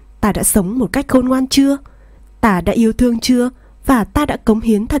giản. Ta đã sống một cách khôn ngoan chưa? Ta đã yêu thương chưa? Và ta đã cống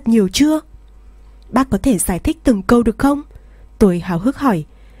hiến thật nhiều chưa? Bác có thể giải thích từng câu được không? Tôi háo hức hỏi.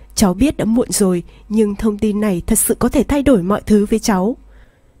 Cháu biết đã muộn rồi, nhưng thông tin này thật sự có thể thay đổi mọi thứ với cháu.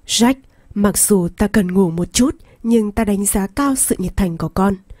 Jack, mặc dù ta cần ngủ một chút, nhưng ta đánh giá cao sự nhiệt thành của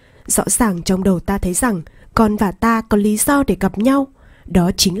con. Rõ ràng trong đầu ta thấy rằng con và ta có lý do để gặp nhau.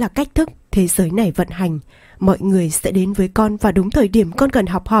 Đó chính là cách thức thế giới này vận hành. Mọi người sẽ đến với con vào đúng thời điểm con cần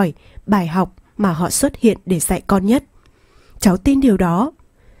học hỏi bài học mà họ xuất hiện để dạy con nhất. Cháu tin điều đó.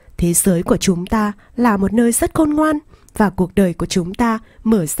 Thế giới của chúng ta là một nơi rất khôn ngoan, và cuộc đời của chúng ta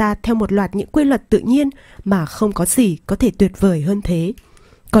mở ra theo một loạt những quy luật tự nhiên mà không có gì có thể tuyệt vời hơn thế.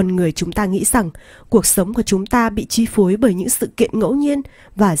 Con người chúng ta nghĩ rằng cuộc sống của chúng ta bị chi phối bởi những sự kiện ngẫu nhiên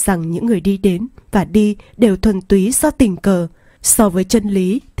và rằng những người đi đến và đi đều thuần túy do tình cờ. So với chân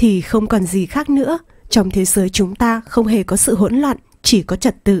lý thì không còn gì khác nữa. Trong thế giới chúng ta không hề có sự hỗn loạn, chỉ có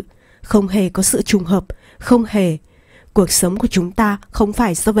trật tự. Không hề có sự trùng hợp, không hề. Cuộc sống của chúng ta không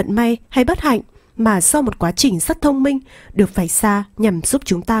phải do vận may hay bất hạnh, mà do một quá trình rất thông minh được vạch ra nhằm giúp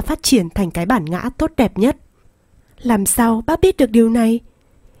chúng ta phát triển thành cái bản ngã tốt đẹp nhất. Làm sao bác biết được điều này?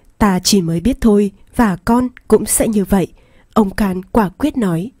 Ta chỉ mới biết thôi, và con cũng sẽ như vậy, ông Can quả quyết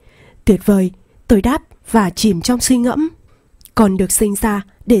nói. Tuyệt vời, tôi đáp và chìm trong suy ngẫm. Con được sinh ra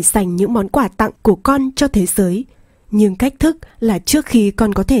để dành những món quà tặng của con cho thế giới. Nhưng cách thức là trước khi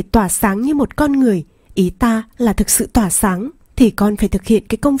con có thể tỏa sáng như một con người, ý ta là thực sự tỏa sáng, thì con phải thực hiện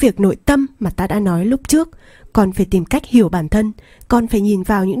cái công việc nội tâm mà ta đã nói lúc trước. Con phải tìm cách hiểu bản thân. Con phải nhìn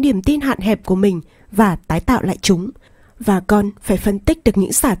vào những niềm tin hạn hẹp của mình và tái tạo lại chúng. Và con phải phân tích được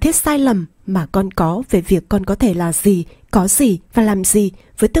những giả thiết sai lầm mà con có về việc con có thể là gì, có gì và làm gì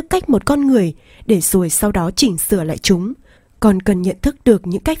với tư cách một con người, để rồi sau đó chỉnh sửa lại chúng. Con cần nhận thức được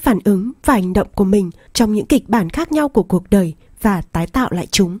những cách phản ứng và hành động của mình trong những kịch bản khác nhau của cuộc đời và tái tạo lại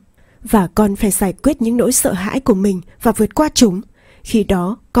chúng. Và con phải giải quyết những nỗi sợ hãi của mình và vượt qua chúng. Khi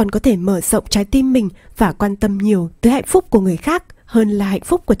đó, con có thể mở rộng trái tim mình và quan tâm nhiều tới hạnh phúc của người khác hơn là hạnh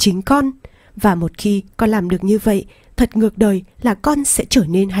phúc của chính con. Và một khi con làm được như vậy, thật ngược đời là con sẽ trở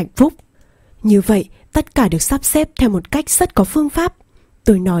nên hạnh phúc. Như vậy, tất cả được sắp xếp theo một cách rất có phương pháp.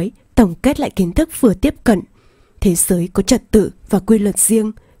 Tôi nói, tổng kết lại kiến thức vừa tiếp cận. Thế giới có trật tự và quy luật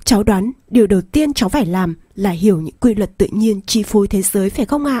riêng. Cháu đoán điều đầu tiên cháu phải làm là hiểu những quy luật tự nhiên chi phối thế giới, phải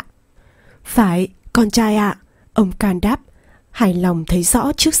không ạ? Phải, con trai ạ, ông Can đáp, hài lòng thấy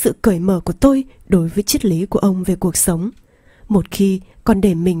rõ trước sự cởi mở của tôi đối với triết lý của ông về cuộc sống. Một khi con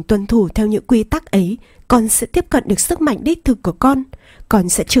để mình tuân thủ theo những quy tắc ấy, con sẽ tiếp cận được sức mạnh đích thực của con. Con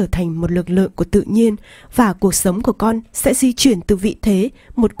sẽ trở thành một lực lượng của tự nhiên, và cuộc sống của con sẽ di chuyển từ vị thế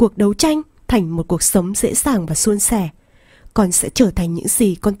một cuộc đấu tranh thành một cuộc sống dễ dàng và suôn sẻ. con sẽ trở thành những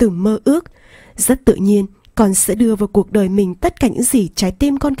gì con từng mơ ước. Rất tự nhiên, con sẽ đưa vào cuộc đời mình tất cả những gì trái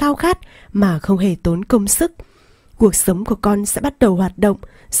tim con khao khát mà không hề tốn công sức. Cuộc sống của con sẽ bắt đầu hoạt động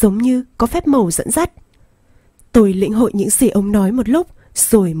giống như có phép màu dẫn dắt. Tôi lĩnh hội những gì ông nói một lúc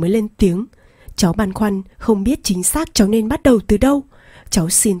rồi mới lên tiếng. Cháu băn khoăn không biết chính xác cháu nên bắt đầu từ đâu. Cháu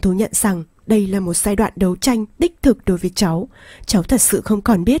xin thú nhận rằng đây là một giai đoạn đấu tranh đích thực đối với cháu. Cháu thật sự không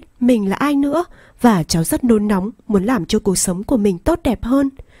còn biết mình là ai nữa, và cháu rất nôn nóng muốn làm cho cuộc sống của mình tốt đẹp hơn.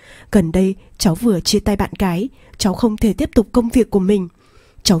 Gần đây cháu vừa chia tay bạn gái, cháu không thể tiếp tục công việc của mình.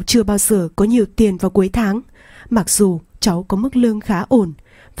 Cháu chưa bao giờ có nhiều tiền vào cuối tháng, mặc dù cháu có mức lương khá ổn,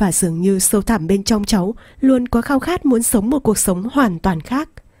 và dường như sâu thẳm bên trong cháu luôn có khao khát muốn sống một cuộc sống hoàn toàn khác.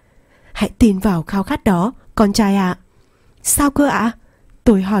 Hãy tin vào khao khát đó, con trai ạ. Sao cơ ạ?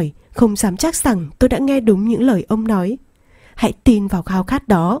 Tôi hỏi, không dám chắc rằng tôi đã nghe đúng những lời ông nói. Hãy tin vào khao khát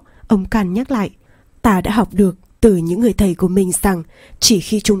đó, ông Can nhắc lại. Ta đã học được từ những người thầy của mình rằng chỉ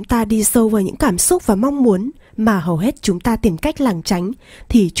khi chúng ta đi sâu vào những cảm xúc và mong muốn mà hầu hết chúng ta tìm cách lảng tránh,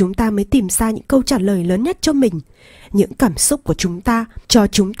 thì chúng ta mới tìm ra những câu trả lời lớn nhất cho mình. Những cảm xúc của chúng ta cho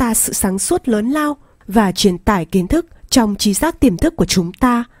chúng ta sự sáng suốt lớn lao và truyền tải kiến thức trong trí giác tiềm thức của chúng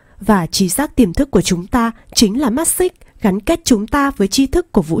ta. Và trí giác tiềm thức của chúng ta chính là mắt xích gắn kết chúng ta với tri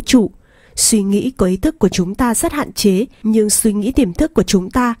thức của vũ trụ. Suy nghĩ có ý thức của chúng ta rất hạn chế, nhưng suy nghĩ tiềm thức của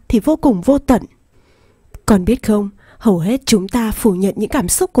chúng ta thì vô cùng vô tận. Con biết không, hầu hết chúng ta phủ nhận những cảm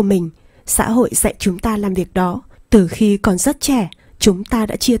xúc của mình. Xã hội dạy chúng ta làm việc đó. Từ khi còn rất trẻ, chúng ta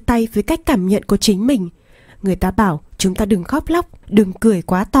đã chia tay với cách cảm nhận của chính mình. Người ta bảo chúng ta đừng khóc lóc, đừng cười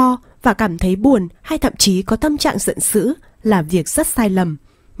quá to, và cảm thấy buồn hay thậm chí có tâm trạng giận dữ là việc rất sai lầm.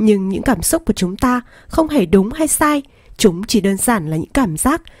 Nhưng những cảm xúc của chúng ta không hề đúng hay sai, chúng chỉ đơn giản là những cảm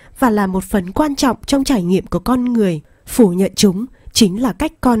giác và là một phần quan trọng trong trải nghiệm của con người. Phủ nhận chúng chính là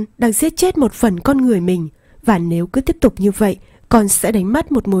cách con đang giết chết một phần con người mình, và nếu cứ tiếp tục như vậy, con sẽ đánh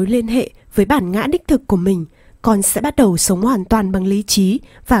mất một mối liên hệ với bản ngã đích thực của mình. Con sẽ bắt đầu sống hoàn toàn bằng lý trí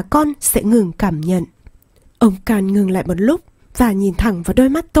và con sẽ ngừng cảm nhận. Ông Can ngừng lại một lúc và nhìn thẳng vào đôi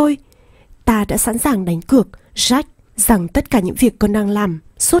mắt tôi. Ta đã sẵn sàng đánh cược, Jack, rằng tất cả những việc con đang làm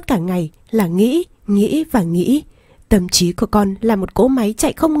suốt cả ngày là nghĩ, nghĩ và nghĩ. Tâm trí của con là một cỗ máy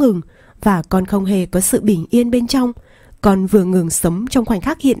chạy không ngừng, và con không hề có sự bình yên bên trong. Con vừa ngừng sống trong khoảnh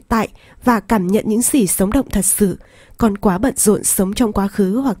khắc hiện tại và cảm nhận những gì sống động thật sự. Con quá bận rộn sống trong quá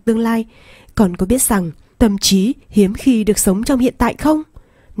khứ hoặc tương lai. Con có biết rằng tâm trí hiếm khi được sống trong hiện tại không?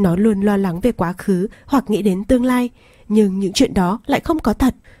 Nó luôn lo lắng về quá khứ hoặc nghĩ đến tương lai, nhưng những chuyện đó lại không có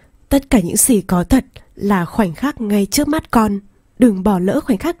thật. Tất cả những gì có thật là khoảnh khắc ngay trước mắt con. Đừng bỏ lỡ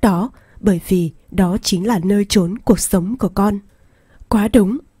khoảnh khắc đó, bởi vì đó chính là nơi trốn cuộc sống của con. Quá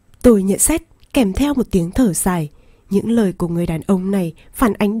đúng, tôi nhận xét kèm theo một tiếng thở dài. Những lời của người đàn ông này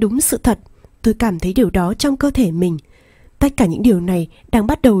phản ánh đúng sự thật. Tôi cảm thấy điều đó trong cơ thể mình. Tất cả những điều này đang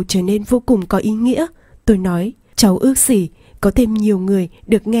bắt đầu trở nên vô cùng có ý nghĩa. Tôi nói, cháu ước gì có thêm nhiều người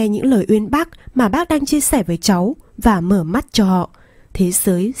được nghe những lời uyên bác mà bác đang chia sẻ với cháu và mở mắt cho họ. Thế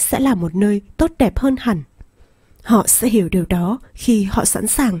giới sẽ là một nơi tốt đẹp hơn hẳn. Họ sẽ hiểu điều đó khi họ sẵn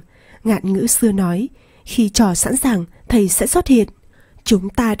sàng. Ngạn ngữ xưa nói, khi trò sẵn sàng, thầy sẽ xuất hiện. Chúng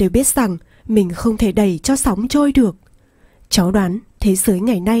ta đều biết rằng mình không thể đẩy cho sóng trôi được. Cháu đoán thế giới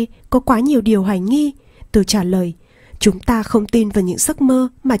ngày nay có quá nhiều điều hoài nghi. Tôi trả lời, chúng ta không tin vào những giấc mơ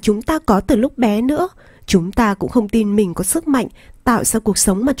mà chúng ta có từ lúc bé nữa. Chúng ta cũng không tin mình có sức mạnh tạo ra cuộc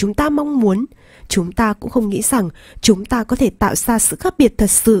sống mà chúng ta mong muốn. Chúng ta cũng không nghĩ rằng chúng ta có thể tạo ra sự khác biệt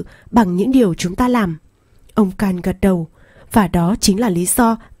thật sự bằng những điều chúng ta làm. Ông Can gật đầu. Và đó chính là lý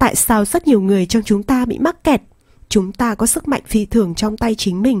do tại sao rất nhiều người trong chúng ta bị mắc kẹt. Chúng ta có sức mạnh phi thường trong tay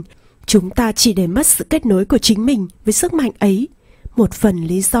chính mình. Chúng ta chỉ để mất sự kết nối của chính mình với sức mạnh ấy. Một phần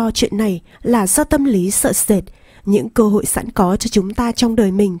lý do chuyện này là do tâm lý sợ sệt. Những cơ hội sẵn có cho chúng ta trong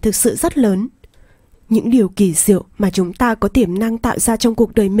đời mình thực sự rất lớn. Những điều kỳ diệu mà chúng ta có tiềm năng tạo ra trong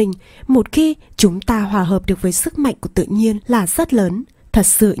cuộc đời mình, một khi chúng ta hòa hợp được với sức mạnh của tự nhiên là rất lớn. Thật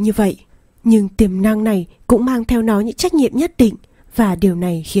sự như vậy. Nhưng tiềm năng này cũng mang theo nó những trách nhiệm nhất định, và điều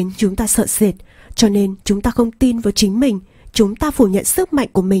này khiến chúng ta sợ sệt. Cho nên chúng ta không tin vào chính mình. Chúng ta phủ nhận sức mạnh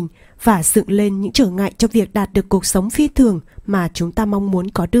của mình và dựng lên những trở ngại cho việc đạt được cuộc sống phi thường mà chúng ta mong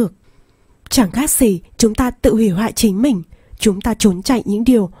muốn có được. Chẳng khác gì chúng ta tự hủy hoại chính mình. Chúng ta trốn chạy những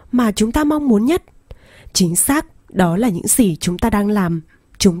điều mà chúng ta mong muốn nhất. Chính xác, đó là những gì chúng ta đang làm.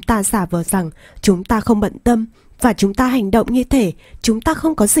 Chúng ta giả vờ rằng chúng ta không bận tâm, và chúng ta hành động như thể chúng ta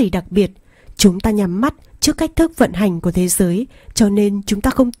không có gì đặc biệt. Chúng ta nhắm mắt trước cách thức vận hành của thế giới, cho nên chúng ta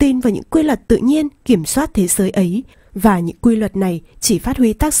không tin vào những quy luật tự nhiên kiểm soát thế giới ấy. Và những quy luật này chỉ phát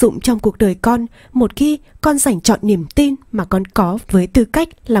huy tác dụng trong cuộc đời con một khi con dành trọn niềm tin mà con có với tư cách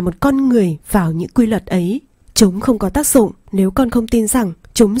là một con người vào những quy luật ấy. Chúng không có tác dụng nếu con không tin rằng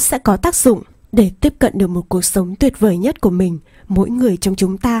chúng sẽ có tác dụng. Để tiếp cận được một cuộc sống tuyệt vời nhất của mình, mỗi người trong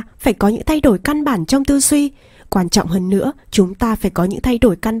chúng ta phải có những thay đổi căn bản trong tư duy. Quan trọng hơn nữa, chúng ta phải có những thay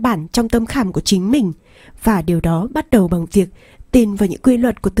đổi căn bản trong tâm khảm của chính mình. Và điều đó bắt đầu bằng việc tin vào những quy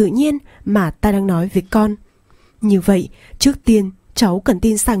luật của tự nhiên mà ta đang nói với con. Như vậy, trước tiên, cháu cần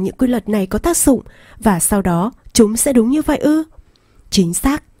tin rằng những quy luật này có tác dụng, và sau đó chúng sẽ đúng như vậy ư? Chính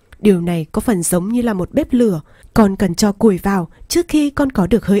xác, điều này có phần giống như là một bếp lửa. Con cần cho củi vào trước khi con có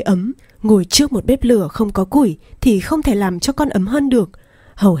được hơi ấm. Ngồi trước một bếp lửa không có củi thì không thể làm cho con ấm hơn được.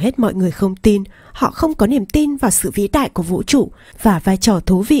 Hầu hết mọi người không tin, họ không có niềm tin vào sự vĩ đại của vũ trụ và vai trò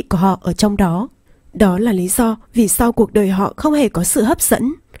thú vị của họ ở trong đó. Đó là lý do vì sao cuộc đời họ không hề có sự hấp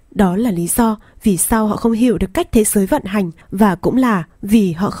dẫn. Đó là lý do vì sao họ không hiểu được cách thế giới vận hành, và cũng là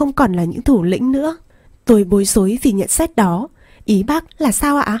vì họ không còn là những thủ lĩnh nữa. Tôi bối rối vì nhận xét đó. Ý bác là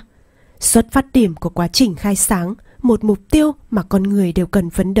sao ạ? Xuất phát điểm của quá trình khai sáng, một mục tiêu mà con người đều cần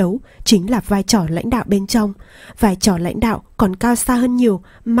phấn đấu chính là vai trò lãnh đạo bên trong. Vai trò lãnh đạo còn cao xa hơn nhiều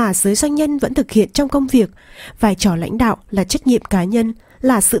mà giới doanh nhân vẫn thực hiện trong công việc. Vai trò lãnh đạo là trách nhiệm cá nhân,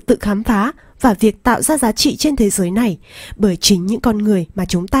 là sự tự khám phá và việc tạo ra giá trị trên thế giới này bởi chính những con người mà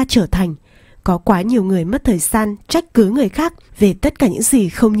chúng ta trở thành. Có quá nhiều người mất thời gian trách cứ người khác về tất cả những gì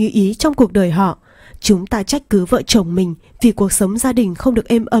không như ý trong cuộc đời họ. Chúng ta trách cứ vợ chồng mình vì cuộc sống gia đình không được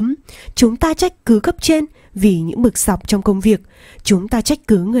êm ấm. Chúng ta trách cứ cấp trên vì những bực dọc trong công việc. Chúng ta trách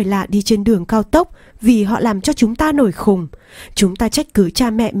cứ người lạ đi trên đường cao tốc vì họ làm cho chúng ta nổi khùng. Chúng ta trách cứ cha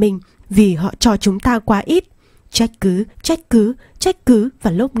mẹ mình vì họ cho chúng ta quá ít. Trách cứ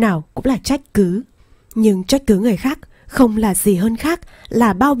và lúc nào cũng là trách cứ. Nhưng trách cứ người khác không là gì hơn khác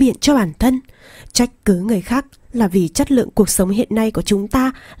là bao biện cho bản thân. Trách cứ người khác là vì chất lượng cuộc sống hiện nay của chúng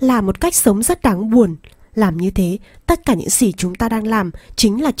ta là một cách sống rất đáng buồn. Làm như thế, tất cả những gì chúng ta đang làm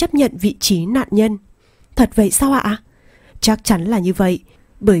chính là chấp nhận vị trí nạn nhân. Thật vậy sao ạ? Chắc chắn là như vậy.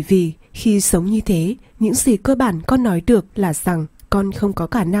 Bởi vì khi sống như thế, những gì cơ bản con nói được là rằng con không có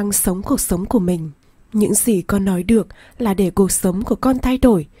khả năng sống cuộc sống của mình. Những gì con nói được là để cuộc sống của con thay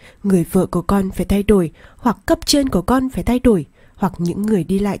đổi, người vợ của con phải thay đổi, hoặc cấp trên của con phải thay đổi, hoặc những người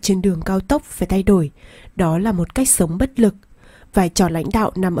đi lại trên đường cao tốc phải thay đổi. Đó là một cách sống bất lực. Vai trò lãnh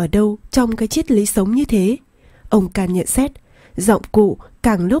đạo nằm ở đâu trong cái triết lý sống như thế? Ông Can nhận xét, giọng cụ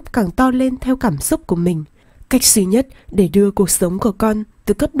càng lúc càng to lên theo cảm xúc của mình. Cách duy nhất để đưa cuộc sống của con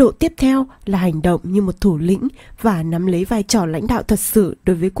từ cấp độ tiếp theo là hành động như một thủ lĩnh và nắm lấy vai trò lãnh đạo thật sự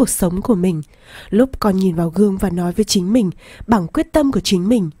đối với cuộc sống của mình. Lúc con nhìn vào gương và nói với chính mình bằng quyết tâm của chính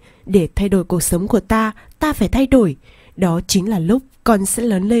mình, để thay đổi cuộc sống của ta phải thay đổi. Đó chính là lúc con sẽ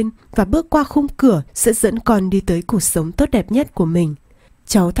lớn lên và bước qua khung cửa sẽ dẫn con đi tới cuộc sống tốt đẹp nhất của mình.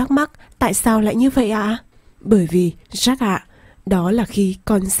 Cháu thắc mắc tại sao lại như vậy ạ? Bởi vì, Jack ạ, đó là khi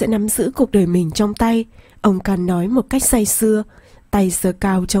con sẽ nắm giữ cuộc đời mình trong tay. Ông Can nói một cách say sưa, tay giơ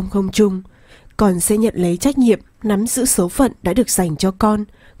cao trong không trung. Con sẽ nhận lấy trách nhiệm, nắm giữ số phận đã được dành cho con.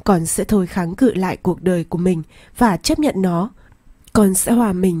 Con sẽ thôi kháng cự lại cuộc đời của mình và chấp nhận nó. Con sẽ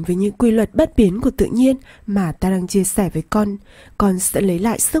hòa mình với những quy luật bất biến của tự nhiên mà ta đang chia sẻ với con. Con sẽ lấy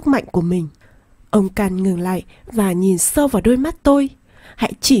lại sức mạnh của mình. Ông Can ngừng lại và nhìn sâu vào đôi mắt tôi.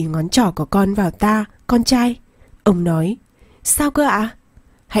 Hãy chỉ ngón trỏ của con vào ta, con trai. Ông nói. Sao cơ ạ?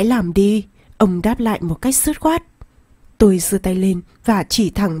 Hãy làm đi. Ông đáp lại một cách dứt khoát. Tôi giơ tay lên và chỉ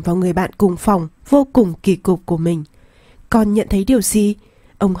thẳng vào người bạn cùng phòng vô cùng kỳ cục của mình. Con nhận thấy điều gì?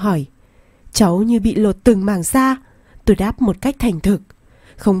 Ông hỏi. Cháu như bị lột từng mảng da. Tôi đáp một cách thành thực.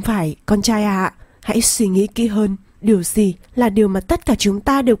 Không phải, con trai ạ. Hãy suy nghĩ kỹ hơn. Điều gì là điều mà tất cả chúng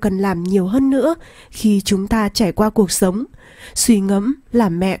ta đều cần làm nhiều hơn nữa khi chúng ta trải qua cuộc sống. Suy ngẫm là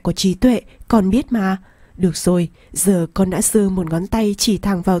mẹ của trí tuệ, con biết mà. Được rồi, giờ con đã giơ một ngón tay chỉ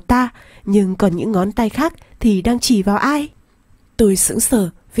thẳng vào ta, nhưng còn những ngón tay khác thì đang chỉ vào ai? Tôi sững sờ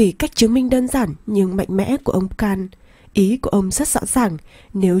vì cách chứng minh đơn giản nhưng mạnh mẽ của ông Can. Ý của ông rất rõ ràng,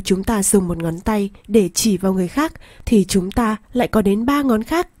 nếu chúng ta dùng một ngón tay để chỉ vào người khác thì chúng ta lại có đến 3 ngón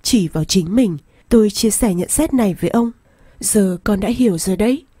khác chỉ vào chính mình. Tôi chia sẻ nhận xét này với ông. Giờ con đã hiểu rồi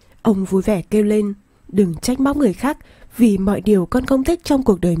đấy. Ông vui vẻ kêu lên. Đừng trách móc người khác vì mọi điều con không thích trong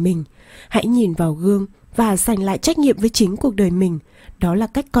cuộc đời mình. Hãy nhìn vào gương và giành lại trách nhiệm với chính cuộc đời mình. Đó là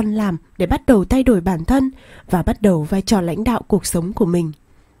cách con làm để bắt đầu thay đổi bản thân và bắt đầu vai trò lãnh đạo cuộc sống của mình.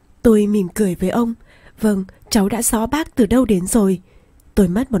 Tôi mỉm cười với ông. Vâng, cháu đã rõ bác từ đâu đến rồi. Tôi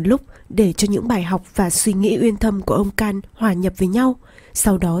mất một lúc để cho những bài học và suy nghĩ uyên thâm của ông Can hòa nhập với nhau.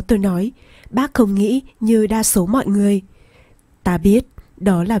 Sau đó tôi nói, bác không nghĩ như đa số mọi người. Ta biết,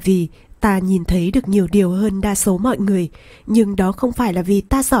 đó là vì ta nhìn thấy được nhiều điều hơn đa số mọi người. Nhưng đó không phải là vì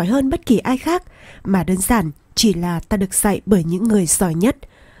ta giỏi hơn bất kỳ ai khác, mà đơn giản chỉ là ta được dạy bởi những người giỏi nhất.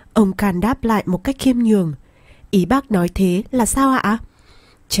 Ông Can đáp lại một cách khiêm nhường. Ý bác nói thế là sao ạ?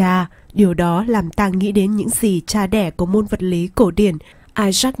 Chà, điều đó làm ta nghĩ đến những gì cha đẻ của môn vật lý cổ điển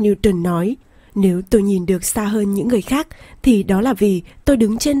Isaac Newton nói. Nếu tôi nhìn được xa hơn những người khác thì đó là vì tôi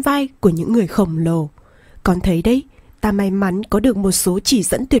đứng trên vai của những người khổng lồ. Con thấy đấy, ta may mắn có được một số chỉ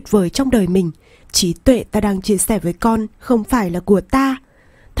dẫn tuyệt vời trong đời mình. Trí tuệ ta đang chia sẻ với con không phải là của ta.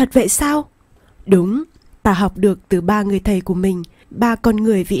 Thật vậy sao? Đúng, ta học được từ 3 người thầy của mình. 3 con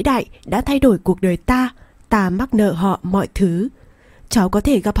người vĩ đại đã thay đổi cuộc đời ta. Ta mắc nợ họ mọi thứ. Cháu có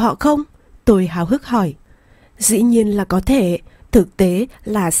thể gặp họ không? Tôi háo hức hỏi. Dĩ nhiên là có thể. Thực tế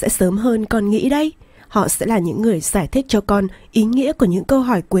là sẽ sớm hơn con nghĩ đấy. Họ sẽ là những người giải thích cho con ý nghĩa của những câu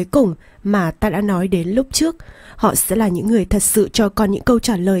hỏi cuối cùng mà ta đã nói đến lúc trước. Họ sẽ là những người thật sự cho con những câu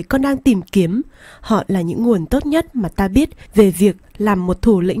trả lời con đang tìm kiếm. Họ là những nguồn tốt nhất mà ta biết về việc làm một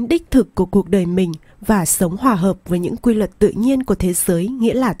thủ lĩnh đích thực của cuộc đời mình và sống hòa hợp với những quy luật tự nhiên của thế giới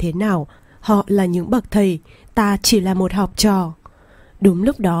nghĩa là thế nào. Họ là những bậc thầy, ta chỉ là một học trò. Đúng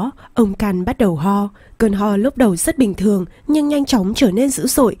lúc đó, ông Can bắt đầu ho. Cơn ho lúc đầu rất bình thường nhưng nhanh chóng trở nên dữ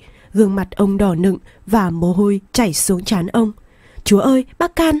dội. Gương mặt ông đỏ nựng và mồ hôi chảy xuống trán ông. Chúa ơi,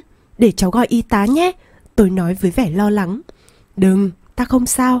 bác Can, để cháu gọi y tá nhé. Tôi nói với vẻ lo lắng. Đừng, ta không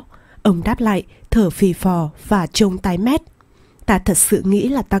sao. Ông đáp lại, thở phì phò và trông tái mét. Ta thật sự nghĩ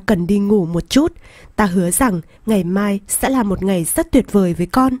là ta cần đi ngủ một chút. Ta hứa rằng ngày mai sẽ là một ngày rất tuyệt vời với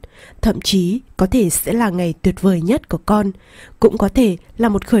con. Thậm chí có thể sẽ là ngày tuyệt vời nhất của con. Cũng có thể là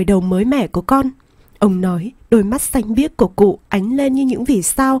một khởi đầu mới mẻ của con. Ông nói, đôi mắt xanh biếc của cụ ánh lên như những vì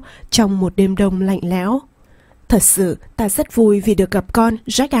sao trong một đêm đông lạnh lẽo. Thật sự ta rất vui vì được gặp con,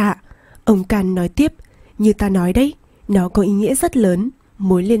 Jack ạ. Ông Can nói tiếp, như ta nói đấy, nó có ý nghĩa rất lớn.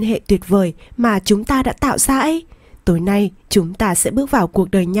 Mối liên hệ tuyệt vời mà chúng ta đã tạo ra ấy. Tối nay chúng ta sẽ bước vào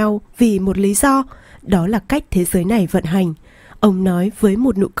cuộc đời nhau vì một lý do. Đó là cách thế giới này vận hành. Ông nói với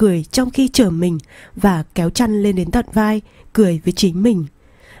một nụ cười trong khi chở mình và kéo chăn lên đến tận vai, cười với chính mình.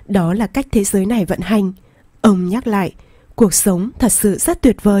 Đó là cách thế giới này vận hành. Ông nhắc lại, cuộc sống thật sự rất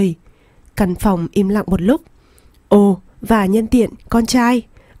tuyệt vời. Căn phòng im lặng một lúc. Ồ, và nhân tiện, con trai.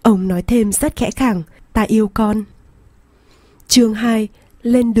 Ông nói thêm rất khẽ khàng, ta yêu con. Chương 2,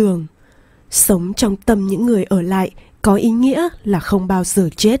 lên đường. Sống trong tâm những người ở lại có ý nghĩa là không bao giờ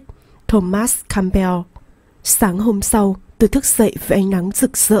chết. Thomas Campbell. Sáng hôm sau, tôi thức dậy với ánh nắng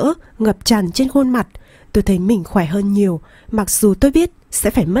rực rỡ ngập tràn trên khuôn mặt. Tôi thấy mình khỏe hơn nhiều, mặc dù tôi biết sẽ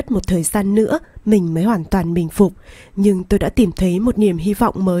phải mất một thời gian nữa mình mới hoàn toàn bình phục. Nhưng tôi đã tìm thấy một niềm hy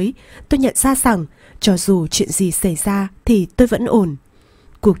vọng mới. Tôi nhận ra rằng cho dù chuyện gì xảy ra thì tôi vẫn ổn.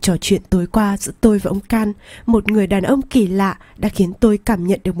 Cuộc trò chuyện tối qua giữa tôi và ông Can, một người đàn ông kỳ lạ, đã khiến tôi cảm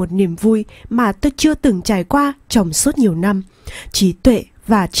nhận được một niềm vui mà tôi chưa từng trải qua trong suốt nhiều năm. Trí tuệ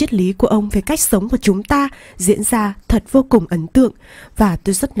và triết lý của ông về cách sống của chúng ta diễn ra thật vô cùng ấn tượng, và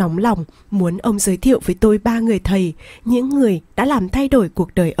tôi rất nóng lòng muốn ông giới thiệu với tôi 3 người thầy, những người đã làm thay đổi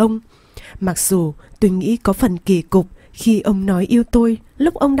cuộc đời ông. Mặc dù tôi nghĩ có phần kỳ cục khi ông nói yêu tôi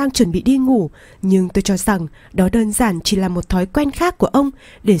lúc ông đang chuẩn bị đi ngủ, nhưng tôi cho rằng đó đơn giản chỉ là một thói quen khác của ông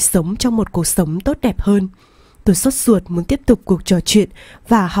để sống trong một cuộc sống tốt đẹp hơn. Tôi sốt ruột muốn tiếp tục cuộc trò chuyện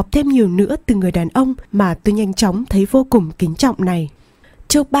và học thêm nhiều nữa từ người đàn ông mà tôi nhanh chóng thấy vô cùng kính trọng này.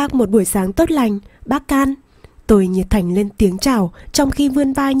 Chúc bác một buổi sáng tốt lành, bác Can. Tôi nhiệt thành lên tiếng chào trong khi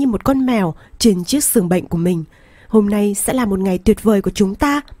vươn vai như một con mèo trên chiếc giường bệnh của mình. Hôm nay sẽ là một ngày tuyệt vời của chúng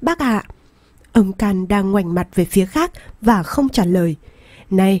ta, bác ạ. Ông Can đang ngoảnh mặt về phía khác và không trả lời.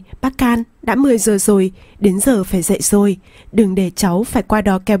 Này, bác Can, đã 10 giờ rồi, đến giờ phải dậy rồi. Đừng để cháu phải qua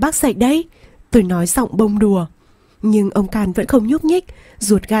đó kéo bác dậy đấy. Tôi nói giọng bông đùa. Nhưng ông Can vẫn không nhúc nhích.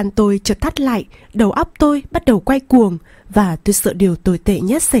 Ruột gan tôi chợt thắt lại, đầu óc tôi bắt đầu quay cuồng, và tôi sợ điều tồi tệ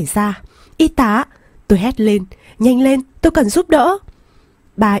nhất xảy ra. Y tá! Tôi hét lên. Nhanh lên, tôi cần giúp đỡ.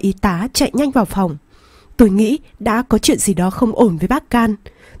 3 y tá chạy nhanh vào phòng. Tôi nghĩ đã có chuyện gì đó không ổn với bác Can.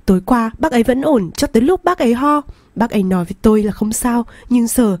 Tối qua bác ấy vẫn ổn cho tới lúc bác ấy ho. Bác ấy nói với tôi là không sao, nhưng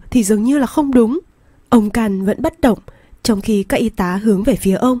giờ thì dường như là không đúng. Ông Can vẫn bất động, trong khi các y tá hướng về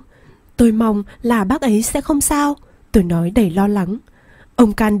phía ông. Tôi mong là bác ấy sẽ không sao. Tôi nói đầy lo lắng.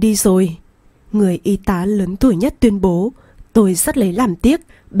 Ông Can đi rồi. Người y tá lớn tuổi nhất tuyên bố. Tôi rất lấy làm tiếc.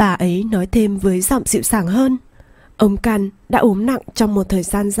 Bà ấy nói thêm với giọng dịu dàng hơn. Ông Can đã ốm nặng trong một thời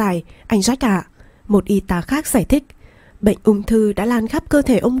gian dài, anh Jack ạ. Một y tá khác giải thích. Bệnh ung thư đã lan khắp cơ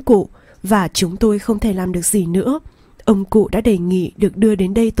thể ông cụ, và chúng tôi không thể làm được gì nữa. Ông cụ đã đề nghị được đưa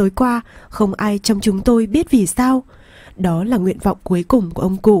đến đây tối qua. Không ai trong chúng tôi biết vì sao. Đó là nguyện vọng cuối cùng của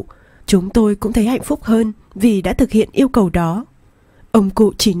ông cụ. Chúng tôi cũng thấy hạnh phúc hơn vì đã thực hiện yêu cầu đó. Ông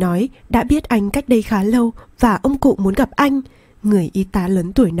cụ chỉ nói đã biết anh cách đây khá lâu và ông cụ muốn gặp anh. Người y tá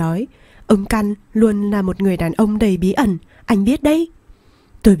lớn tuổi nói. Ông Can luôn là một người đàn ông đầy bí ẩn. Anh biết đấy.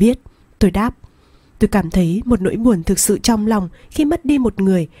 Tôi biết. Tôi đáp. Tôi cảm thấy một nỗi buồn thực sự trong lòng khi mất đi một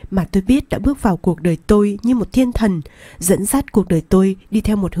người mà tôi biết đã bước vào cuộc đời tôi như một thiên thần, dẫn dắt cuộc đời tôi đi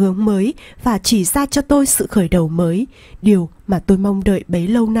theo một hướng mới và chỉ ra cho tôi sự khởi đầu mới, điều mà tôi mong đợi bấy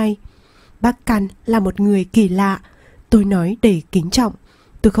lâu nay. Bác Can là một người kỳ lạ, tôi nói đầy kính trọng.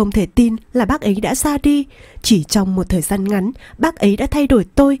 Tôi không thể tin là bác ấy đã ra đi. Chỉ trong một thời gian ngắn, bác ấy đã thay đổi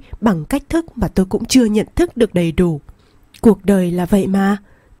tôi bằng cách thức mà tôi cũng chưa nhận thức được đầy đủ. Cuộc đời là vậy mà.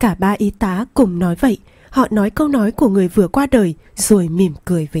 Cả ba y tá cùng nói vậy. Họ nói câu nói của người vừa qua đời rồi mỉm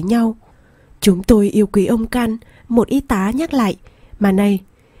cười với nhau. Chúng tôi yêu quý ông Can, một y tá nhắc lại. Mà này,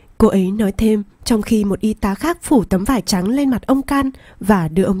 cô ấy nói thêm trong khi một y tá khác phủ tấm vải trắng lên mặt ông Can và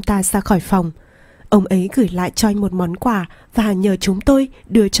đưa ông ta ra khỏi phòng. Ông ấy gửi lại cho anh một món quà và nhờ chúng tôi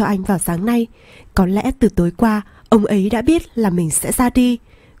đưa cho anh vào sáng nay. Có lẽ từ tối qua, ông ấy đã biết là mình sẽ ra đi.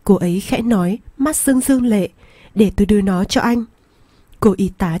 Cô ấy khẽ nói, mắt rưng rưng lệ. Để tôi đưa nó cho anh. Cô y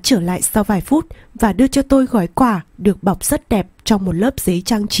tá trở lại sau vài phút và đưa cho tôi gói quà được bọc rất đẹp trong một lớp giấy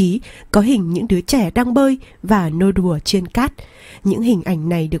trang trí có hình những đứa trẻ đang bơi và nô đùa trên cát. Những hình ảnh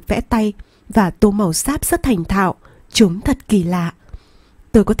này được vẽ tay và tô màu sáp rất thành thạo. Chúng thật kỳ lạ.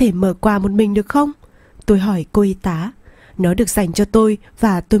 Tôi có thể mở quà một mình được không? Tôi hỏi cô y tá. Nó được dành cho tôi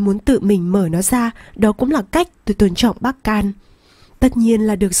và tôi muốn tự mình mở nó ra. Đó cũng là cách tôi tôn trọng bác Can. Tất nhiên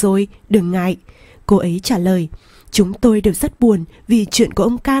là được rồi, đừng ngại. Cô ấy trả lời. Chúng tôi đều rất buồn vì chuyện của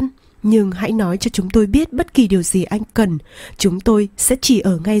ông Can. Nhưng hãy nói cho chúng tôi biết bất kỳ điều gì anh cần. Chúng tôi sẽ chỉ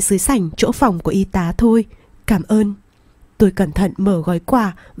ở ngay dưới sảnh chỗ phòng của y tá thôi. Cảm ơn. Tôi cẩn thận mở gói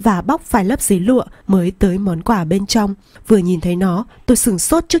quà và bóc vài lớp giấy lụa mới tới món quà bên trong. Vừa nhìn thấy nó, tôi sửng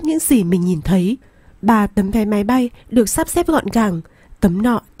sốt trước những gì mình nhìn thấy. 3 tấm vé máy bay được sắp xếp gọn gàng, tấm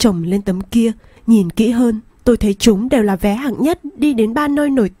nọ chồng lên tấm kia. Nhìn kỹ hơn, tôi thấy chúng đều là vé hạng nhất đi đến 3 nơi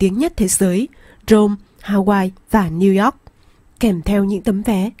nổi tiếng nhất thế giới: Rome, Hawaii và New York. Kèm theo những tấm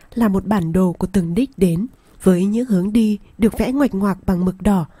vé là một bản đồ của từng đích đến, với những hướng đi được vẽ ngoạch ngoạc bằng mực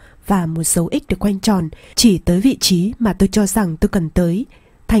đỏ và một dấu X được quanh tròn chỉ tới vị trí mà tôi cho rằng tôi cần tới.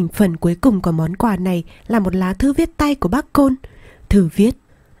 Thành phần cuối cùng của món quà này là một lá thư viết tay của bác Côn. Thư viết: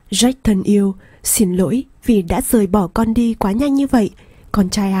 Jack thân yêu, xin lỗi vì đã rời bỏ con đi quá nhanh như vậy. Con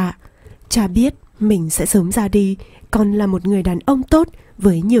trai ạ, cha biết mình sẽ sớm ra đi. Con là một người đàn ông tốt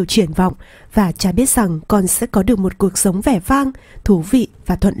với nhiều triển vọng và cha biết rằng con sẽ có được một cuộc sống vẻ vang, thú vị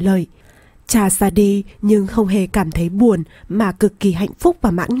và thuận lợi. Cha ra đi nhưng không hề cảm thấy buồn mà cực kỳ hạnh phúc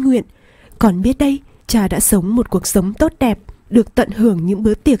và mãn nguyện. Con biết đấy, cha đã sống một cuộc sống tốt đẹp, được tận hưởng những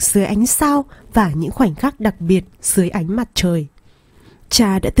bữa tiệc dưới ánh sao và những khoảnh khắc đặc biệt dưới ánh mặt trời.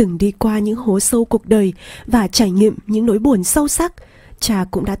 Cha đã từng đi qua những hố sâu cuộc đời và trải nghiệm những nỗi buồn sâu sắc. Cha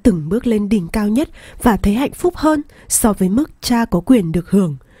cũng đã từng bước lên đỉnh cao nhất và thấy hạnh phúc hơn so với mức cha có quyền được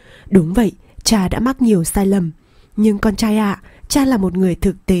hưởng. Đúng vậy, cha đã mắc nhiều sai lầm. Nhưng con trai ạ, cha là một người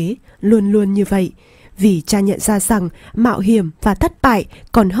thực tế, luôn luôn như vậy. Vì cha nhận ra rằng mạo hiểm và thất bại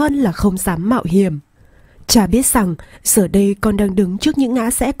còn hơn là không dám mạo hiểm. Cha biết rằng giờ đây con đang đứng trước những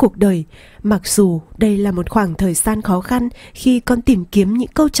ngã rẽ cuộc đời. Mặc dù đây là một khoảng thời gian khó khăn khi con tìm kiếm những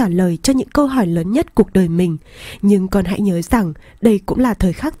câu trả lời cho những câu hỏi lớn nhất cuộc đời mình, nhưng con hãy nhớ rằng đây cũng là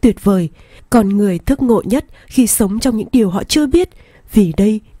thời khắc tuyệt vời. Con người thức ngộ nhất khi sống trong những điều họ chưa biết, vì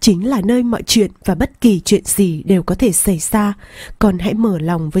đây chính là nơi mọi chuyện và bất kỳ chuyện gì đều có thể xảy ra. Con hãy mở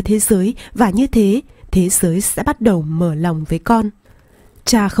lòng với thế giới và như thế, thế giới sẽ bắt đầu mở lòng với con.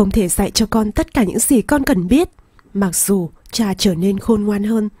 Cha không thể dạy cho con tất cả những gì con cần biết. Mặc dù cha trở nên khôn ngoan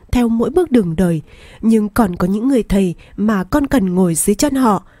hơn theo mỗi bước đường đời, nhưng còn có những người thầy mà con cần ngồi dưới chân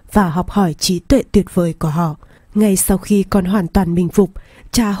họ và học hỏi trí tuệ tuyệt vời của họ. Ngay sau khi con hoàn toàn bình phục,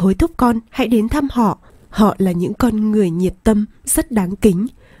 cha hối thúc con hãy đến thăm họ. Họ là những con người nhiệt tâm, rất đáng kính.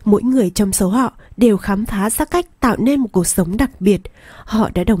 Mỗi người trong số họ đều khám phá ra cách tạo nên một cuộc sống đặc biệt. Họ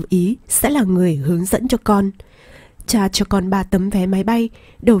đã đồng ý sẽ là người hướng dẫn cho con. Cha cho con 3 tấm vé máy bay.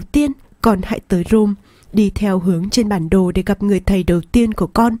 Đầu tiên, con hãy tới Rome, đi theo hướng trên bản đồ để gặp người thầy đầu tiên của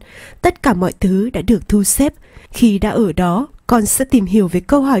con. Tất cả mọi thứ đã được thu xếp. Khi đã ở đó, con sẽ tìm hiểu về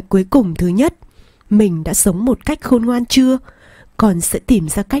câu hỏi cuối cùng thứ nhất: mình đã sống một cách khôn ngoan chưa? Con sẽ tìm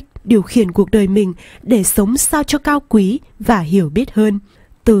ra cách điều khiển cuộc đời mình để sống sao cho cao quý và hiểu biết hơn.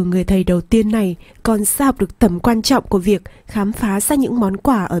 Từ người thầy đầu tiên này, con sẽ học được tầm quan trọng của việc khám phá ra những món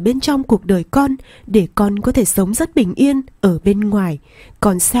quà ở bên trong cuộc đời con để con có thể sống rất bình yên ở bên ngoài.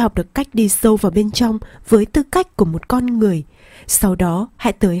 Con sẽ học được cách đi sâu vào bên trong với tư cách của một con người. Sau đó,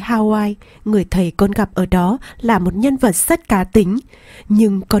 hãy tới Hawaii. Người thầy con gặp ở đó là một nhân vật rất cá tính.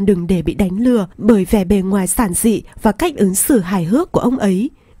 Nhưng con đừng để bị đánh lừa bởi vẻ bề ngoài giản dị và cách ứng xử hài hước của ông ấy.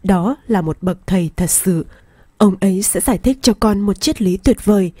 Đó là một bậc thầy thật sự. Ông ấy sẽ giải thích cho con một triết lý tuyệt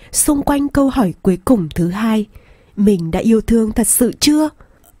vời xung quanh câu hỏi cuối cùng thứ hai: mình đã yêu thương thật sự chưa?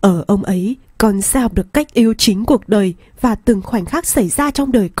 Ở ông ấy, Con sẽ học được cách yêu chính cuộc đời và từng khoảnh khắc xảy ra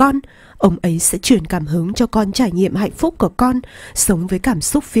trong đời con. Ông ấy sẽ truyền cảm hứng cho con trải nghiệm hạnh phúc của con, sống với cảm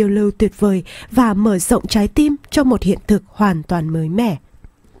xúc phiêu lưu tuyệt vời và mở rộng trái tim cho một hiện thực hoàn toàn mới mẻ.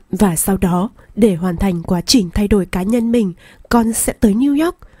 Và sau đó, để hoàn thành quá trình thay đổi cá nhân mình, con sẽ tới New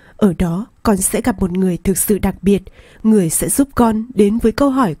York. Ở đó, con sẽ gặp một người thực sự đặc biệt, người sẽ giúp con đến với câu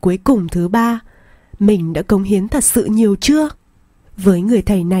hỏi cuối cùng thứ 3. Mình đã cống hiến thật sự nhiều chưa? Với người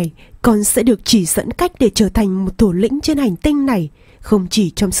thầy này, con sẽ được chỉ dẫn cách để trở thành một thủ lĩnh trên hành tinh này, không chỉ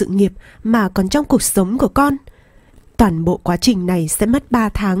trong sự nghiệp mà còn trong cuộc sống của con. Toàn bộ quá trình này sẽ mất 3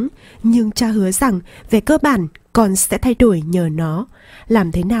 tháng, nhưng cha hứa rằng về cơ bản con sẽ thay đổi nhờ nó.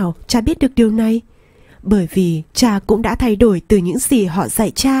 Làm thế nào cha biết được điều này? Bởi vì cha cũng đã thay đổi từ những gì họ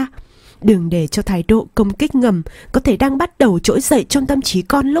dạy cha. Đừng để cho thái độ công kích ngầm có thể đang bắt đầu trỗi dậy trong tâm trí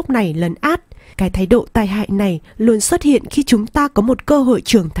con lúc này lấn át. Cái thái độ tai hại này luôn xuất hiện khi chúng ta có một cơ hội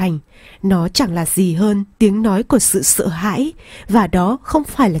trưởng thành. Nó chẳng là gì hơn tiếng nói của sự sợ hãi. Và đó không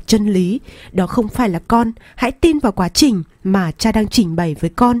phải là chân lý. Đó không phải là con. Hãy tin vào quá trình mà cha đang trình bày với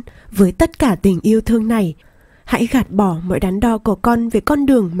con. Với tất cả tình yêu thương này, hãy gạt bỏ mọi đắn đo của con về con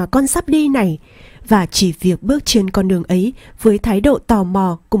đường mà con sắp đi này. Và chỉ việc bước trên con đường ấy với thái độ tò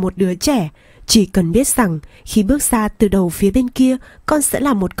mò của một đứa trẻ. Chỉ cần biết rằng khi bước ra từ đầu phía bên kia, con sẽ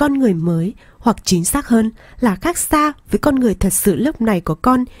là một con người mới, hoặc chính xác hơn là khác xa với con người thật sự lúc này của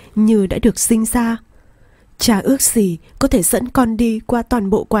con như đã được sinh ra. Cha ước gì có thể dẫn con đi qua toàn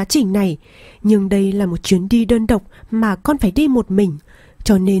bộ quá trình này, nhưng đây là một chuyến đi đơn độc mà con phải đi một mình.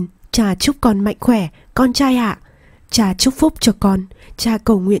 Cho nên cha chúc con mạnh khỏe, con trai ạ. Cha chúc phúc cho con, cha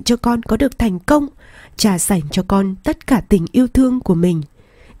cầu nguyện cho con có được thành công. Cha dành cho con tất cả tình yêu thương của mình.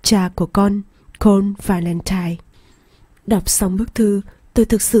 Cha của con, Cole Valentine. Đọc xong bức thư, tôi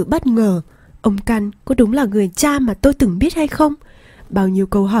thực sự bất ngờ. Ông Can có đúng là người cha mà tôi từng biết hay không? Bao nhiêu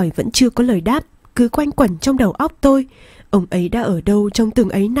câu hỏi vẫn chưa có lời đáp cứ quanh quẩn trong đầu óc tôi. Ông ấy đã ở đâu trong từng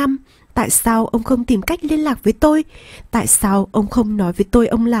ấy năm? Tại sao ông không tìm cách liên lạc với tôi? Tại sao ông không nói với tôi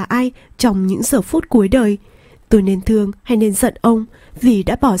ông là ai trong những giờ phút cuối đời? Tôi nên thương hay nên giận ông vì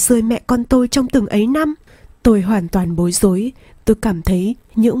đã bỏ rơi mẹ con tôi trong từng ấy năm? Tôi hoàn toàn bối rối. Tôi cảm thấy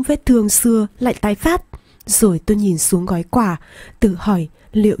những vết thương xưa lại tái phát. Rồi tôi nhìn xuống gói quà, tự hỏi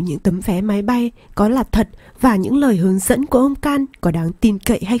liệu những tấm vé máy bay có là thật và những lời hướng dẫn của ông Can có đáng tin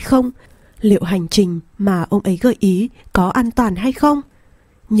cậy hay không? Liệu hành trình mà ông ấy gợi ý có an toàn hay không?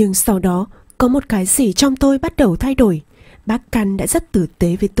 Nhưng sau đó có một cái gì trong tôi bắt đầu thay đổi. Bác Can đã rất tử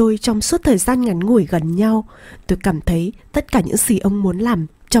tế với tôi trong suốt thời gian ngắn ngủi gần nhau. Tôi cảm thấy tất cả những gì ông muốn làm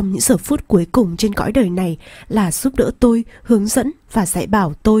trong những giờ phút cuối cùng trên cõi đời này là giúp đỡ tôi, hướng dẫn và dạy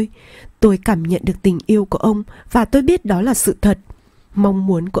bảo tôi. Tôi cảm nhận được tình yêu của ông và tôi biết đó là sự thật. Mong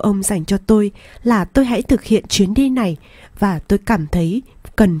muốn của ông dành cho tôi là tôi hãy thực hiện chuyến đi này và tôi cảm thấy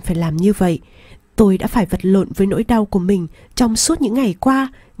cần phải làm như vậy. Tôi đã phải vật lộn với nỗi đau của mình trong suốt những ngày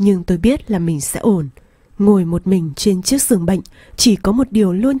qua, nhưng tôi biết là mình sẽ ổn. Ngồi một mình trên chiếc giường bệnh, chỉ có một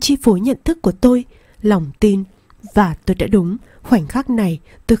điều luôn chi phối nhận thức của tôi, lòng tin. Và tôi đã đúng, khoảnh khắc này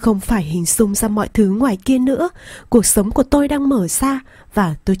tôi không phải hình dung ra mọi thứ ngoài kia nữa. Cuộc sống của tôi đang mở ra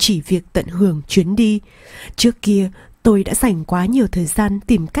và tôi chỉ việc tận hưởng chuyến đi. Trước kia tôi đã dành quá nhiều thời gian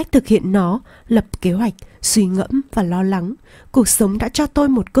tìm cách thực hiện nó, lập kế hoạch, suy ngẫm và lo lắng. Cuộc sống đã cho tôi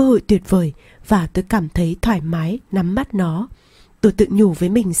một cơ hội tuyệt vời và tôi cảm thấy thoải mái nắm bắt nó. Tôi tự nhủ với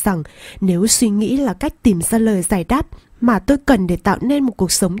mình rằng nếu suy nghĩ là cách tìm ra lời giải đáp mà tôi cần để tạo nên một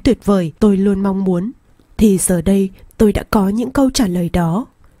cuộc sống tuyệt vời tôi luôn mong muốn, thì giờ đây tôi đã có những câu trả lời đó.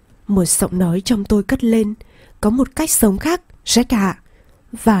 Một giọng nói trong tôi cất lên: có một cách sống khác, Jack ạ.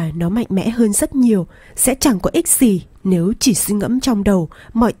 Và nó mạnh mẽ hơn rất nhiều. Sẽ chẳng có ích gì nếu chỉ suy ngẫm trong đầu.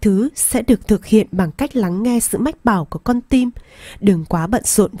 Mọi thứ sẽ được thực hiện bằng cách lắng nghe sự mách bảo của con tim. Đừng quá bận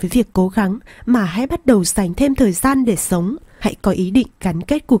rộn với việc cố gắng, mà hãy bắt đầu dành thêm thời gian để sống. Hãy có ý định gắn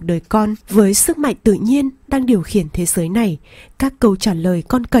kết cuộc đời con với sức mạnh tự nhiên đang điều khiển thế giới này. Các câu trả lời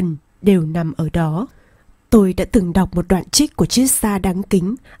con cần đều nằm ở đó. Tôi đã từng đọc một đoạn trích của triết gia đáng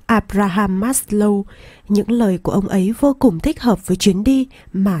kính Abraham Maslow. Những lời của ông ấy vô cùng thích hợp với chuyến đi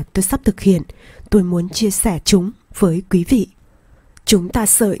mà tôi sắp thực hiện. Tôi muốn chia sẻ chúng với quý vị. Chúng ta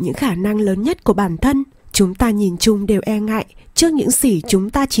sợ những khả năng lớn nhất của bản thân. Chúng ta nhìn chung đều e ngại trước những gì chúng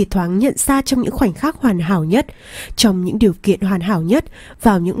ta chỉ thoáng nhận ra trong những khoảnh khắc hoàn hảo nhất, trong những điều kiện hoàn hảo nhất,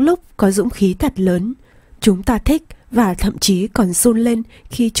 vào những lúc có dũng khí thật lớn. Chúng ta thích và thậm chí còn run lên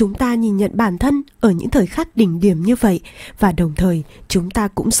khi chúng ta nhìn nhận bản thân ở những thời khắc đỉnh điểm như vậy, và đồng thời chúng ta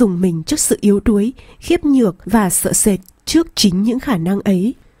cũng rùng mình trước sự yếu đuối, khiếp nhược và sợ sệt trước chính những khả năng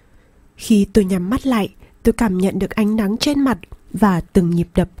ấy. Khi tôi nhắm mắt lại, tôi cảm nhận được ánh nắng trên mặt và từng nhịp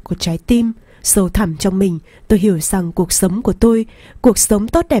đập của trái tim. Sâu thẳm trong mình, tôi hiểu rằng cuộc sống của tôi, cuộc sống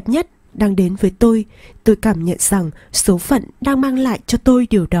tốt đẹp nhất đang đến với tôi cảm nhận rằng số phận đang mang lại cho tôi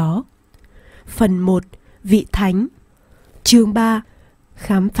điều đó. Phần 1. Vị Thánh. Chương 3.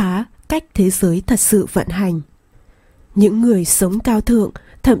 Khám phá cách thế giới thật sự vận hành. Những người sống cao thượng,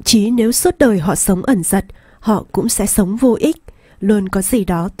 thậm chí nếu suốt đời họ sống ẩn dật, họ cũng sẽ sống vô ích. Luôn có gì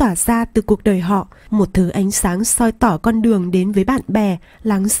đó tỏa ra từ cuộc đời họ, một thứ ánh sáng soi tỏ con đường đến với bạn bè,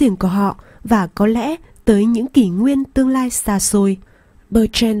 láng giềng của họ và có lẽ tới những kỷ nguyên tương lai xa xôi.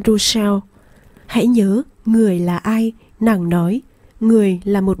 Bertrand Russell. Hãy nhớ, người là ai? Nàng nói, người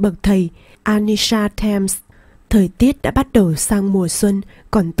là một bậc thầy. Anisha Thames. Thời tiết đã bắt đầu sang mùa xuân,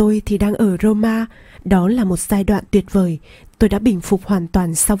 còn tôi thì đang ở Roma. Đó là một giai đoạn tuyệt vời. Tôi đã bình phục hoàn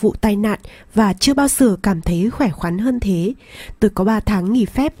toàn sau vụ tai nạn và chưa bao giờ cảm thấy khỏe khoắn hơn thế. Tôi có 3 tháng nghỉ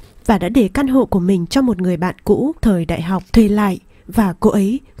phép và đã để căn hộ của mình cho một người bạn cũ thời đại học thuê lại, và cô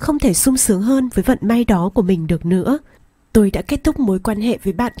ấy không thể sung sướng hơn với vận may đó của mình được nữa. Tôi đã kết thúc mối quan hệ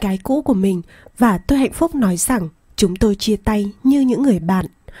với bạn gái cũ của mình và tôi hạnh phúc nói rằng chúng tôi chia tay như những người bạn.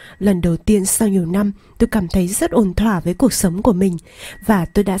 Lần đầu tiên sau nhiều năm, tôi cảm thấy rất ổn thỏa với cuộc sống của mình và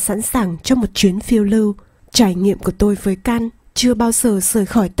tôi đã sẵn sàng cho một chuyến phiêu lưu. Trải nghiệm của tôi với Can chưa bao giờ rời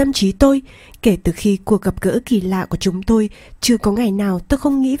khỏi tâm trí tôi. Kể từ khi cuộc gặp gỡ kỳ lạ của chúng tôi, chưa có ngày nào tôi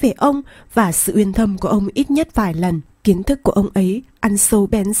không nghĩ về ông và sự uyên thâm của ông ít nhất vài lần. Kiến thức của ông ấy ăn sâu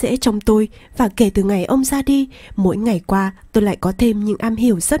bén rễ trong tôi, và kể từ ngày ông ra đi, mỗi ngày qua tôi lại có thêm những am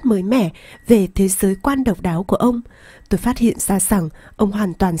hiểu rất mới mẻ về thế giới quan độc đáo của ông. Tôi phát hiện ra rằng ông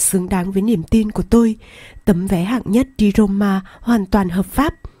hoàn toàn xứng đáng với niềm tin của tôi. Tấm vé hạng nhất đi Roma hoàn toàn hợp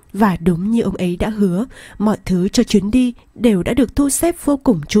pháp, và đúng như ông ấy đã hứa, mọi thứ cho chuyến đi đều đã được thu xếp vô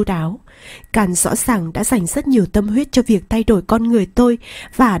cùng chu đáo. Can rõ ràng đã dành rất nhiều tâm huyết cho việc thay đổi con người tôi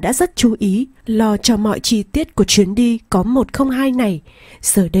và đã rất chú ý lo cho mọi chi tiết của chuyến đi có 102 này.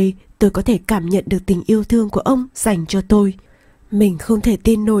 Giờ đây tôi có thể cảm nhận được tình yêu thương của ông dành cho tôi. Mình không thể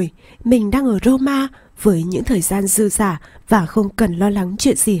tin nổi mình đang ở Roma với những thời gian dư dả và không cần lo lắng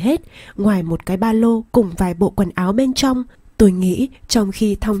chuyện gì hết ngoài một cái ba lô cùng vài bộ quần áo bên trong. Tôi nghĩ trong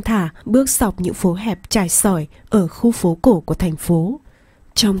khi thong thả bước dọc những phố hẹp trải sỏi ở khu phố cổ của thành phố.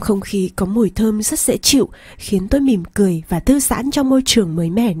 Trong không khí có mùi thơm rất dễ chịu khiến tôi mỉm cười và thư giãn trong môi trường mới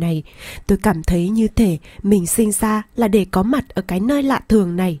mẻ này. Tôi cảm thấy như thể mình sinh ra là để có mặt ở cái nơi lạ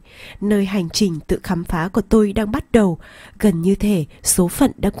thường này. Nơi hành trình tự khám phá của tôi đang bắt đầu. Gần như thể số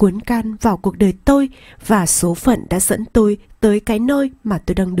phận đã cuốn Can vào cuộc đời tôi và số phận đã dẫn tôi tới cái nơi mà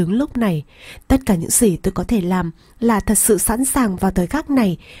tôi đang đứng lúc này. Tất cả những gì tôi có thể làm là thật sự sẵn sàng vào thời khắc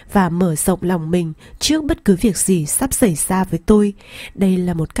này và mở rộng lòng mình trước bất cứ việc gì sắp xảy ra với tôi. Đây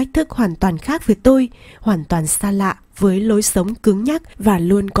là một cách thức hoàn toàn khác với tôi, hoàn toàn xa lạ với lối sống cứng nhắc và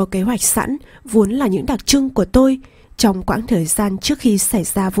luôn có kế hoạch sẵn, vốn là những đặc trưng của tôi trong quãng thời gian trước khi xảy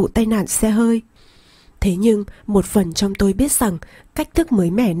ra vụ tai nạn xe hơi. Thế nhưng, một phần trong tôi biết rằng cách thức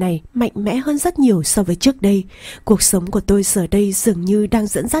mới mẻ này mạnh mẽ hơn rất nhiều so với trước đây. Cuộc sống của tôi giờ đây dường như đang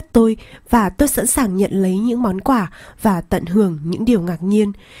dẫn dắt tôi và tôi sẵn sàng nhận lấy những món quà và tận hưởng những điều ngạc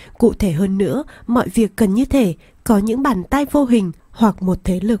nhiên. Cụ thể hơn nữa, mọi việc cần như thể có những bàn tay vô hình hoặc một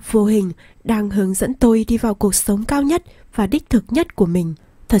thế lực vô hình đang hướng dẫn tôi đi vào cuộc sống cao nhất và đích thực nhất của mình.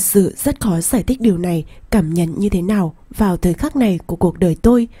 Thật sự rất khó giải thích điều này, cảm nhận như thế nào vào thời khắc này của cuộc đời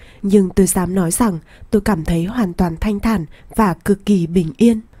tôi, nhưng tôi dám nói rằng tôi cảm thấy hoàn toàn thanh thản và cực kỳ bình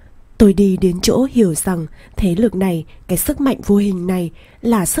yên. Tôi đi đến chỗ hiểu rằng thế lực này, cái sức mạnh vô hình này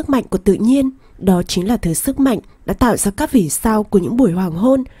là sức mạnh của tự nhiên. Đó chính là thứ sức mạnh đã tạo ra các vì sao của những buổi hoàng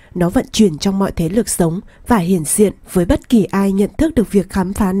hôn. Nó vận chuyển trong mọi thế lực sống và hiển diện với bất kỳ ai nhận thức được việc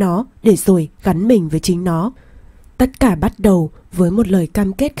khám phá nó để rồi gắn mình với chính nó. Tất cả bắt đầu với một lời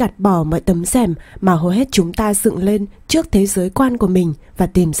cam kết gạt bỏ mọi tấm rèm mà hầu hết chúng ta dựng lên trước thế giới quan của mình và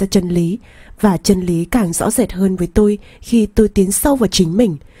tìm ra chân lý. Và chân lý càng rõ rệt hơn với tôi khi tôi tiến sâu vào chính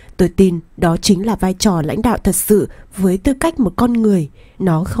mình. Tôi tin đó chính là vai trò lãnh đạo thật sự với tư cách một con người.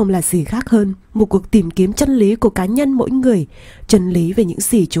 Nó không là gì khác hơn một cuộc tìm kiếm chân lý của cá nhân mỗi người. Chân lý về những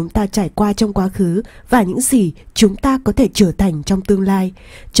gì chúng ta trải qua trong quá khứ và những gì chúng ta có thể trở thành trong tương lai.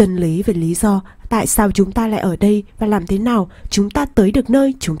 Chân lý về lý do tại sao chúng ta lại ở đây và làm thế nào chúng ta tới được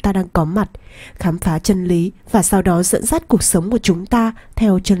nơi chúng ta đang có mặt. Khám phá chân lý và sau đó dẫn dắt cuộc sống của chúng ta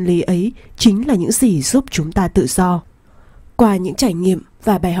theo chân lý ấy chính là những gì giúp chúng ta tự do. Qua những trải nghiệm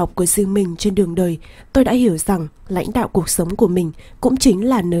và bài học của riêng mình trên đường đời, tôi đã hiểu rằng lãnh đạo cuộc sống của mình cũng chính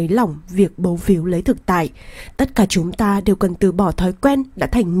là nới lỏng việc bấu víu lấy thực tại. Tất cả chúng ta đều cần từ bỏ thói quen đã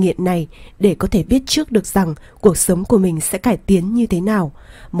thành nghiện này để có thể biết trước được rằng cuộc sống của mình sẽ cải tiến như thế nào.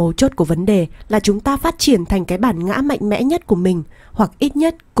 Mấu chốt của vấn đề là chúng ta phát triển thành cái bản ngã mạnh mẽ nhất của mình, hoặc ít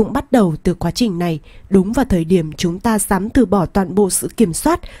nhất cũng bắt đầu từ quá trình này đúng vào thời điểm chúng ta dám từ bỏ toàn bộ sự kiểm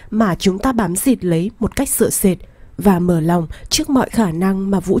soát mà chúng ta bám dịt lấy một cách sợ sệt. và mở lòng trước mọi khả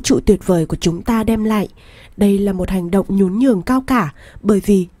năng mà vũ trụ tuyệt vời của chúng ta đem lại. Đây là một hành động nhún nhường cao cả, bởi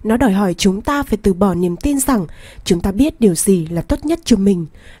vì nó đòi hỏi chúng ta phải từ bỏ niềm tin rằng chúng ta biết điều gì là tốt nhất cho mình.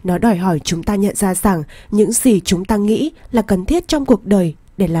 Nó đòi hỏi chúng ta nhận ra rằng những gì chúng ta nghĩ là cần thiết trong cuộc đời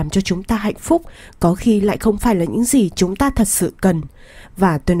để làm cho chúng ta hạnh phúc có khi lại không phải là những gì chúng ta thật sự cần.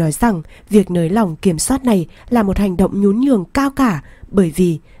 Và tôi nói rằng việc nới lỏng kiểm soát này là một hành động nhún nhường cao cả, bởi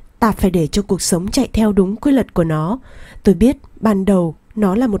vì ta phải để cho cuộc sống chạy theo đúng quy luật của nó. Tôi biết ban đầu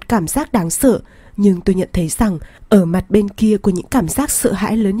nó là một cảm giác đáng sợ, nhưng tôi nhận thấy rằng ở mặt bên kia của những cảm giác sợ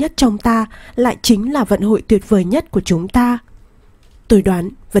hãi lớn nhất trong ta lại chính là vận hội tuyệt vời nhất của chúng ta. Tôi đoán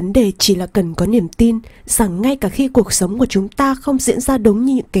vấn đề chỉ là cần có niềm tin rằng ngay cả khi cuộc sống của chúng ta không diễn ra đúng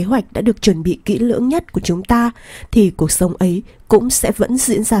như những kế hoạch đã được chuẩn bị kỹ lưỡng nhất của chúng ta, thì cuộc sống ấy cũng sẽ vẫn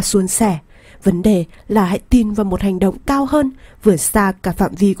diễn ra suôn sẻ. Vấn đề là hãy tin vào một hành động cao hơn, vượt xa cả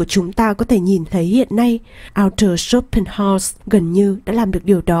phạm vi của chúng ta có thể nhìn thấy hiện nay. Arthur Schopenhauer gần như đã làm được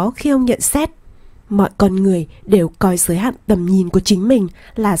điều đó khi ông nhận xét mọi con người đều coi giới hạn tầm nhìn của chính mình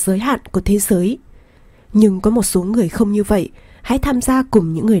là giới hạn của thế giới. Nhưng có một số người không như vậy. Hãy tham gia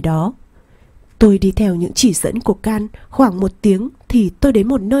cùng những người đó. Tôi đi theo những chỉ dẫn của Can khoảng 1 tiếng thì tôi đến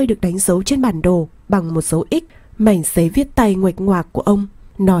một nơi được đánh dấu trên bản đồ bằng một dấu X. Mảnh giấy viết tay nguệch ngoạc của ông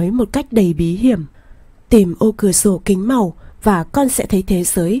nói một cách đầy bí hiểm: tìm ô cửa sổ kính màu và con sẽ thấy thế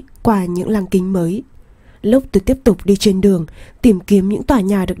giới qua những lăng kính mới. Lúc tôi tiếp tục đi trên đường tìm kiếm những tòa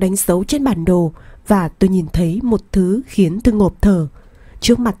nhà được đánh dấu trên bản đồ, và tôi nhìn thấy một thứ khiến tôi ngộp thở.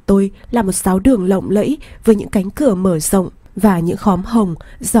 Trước mặt tôi là một giáo đường lộng lẫy với những cánh cửa mở rộng và những khóm hồng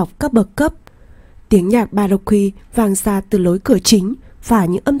dọc các bậc cấp. Tiếng nhạc baroque vang ra từ lối cửa chính và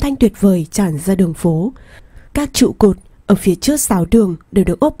những âm thanh tuyệt vời tràn ra đường phố. Các trụ cột ở phía trước giáo đường đều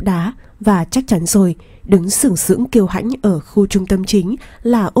được ốp đá, và chắc chắn rồi, đứng sừng sững kiêu hãnh ở khu trung tâm chính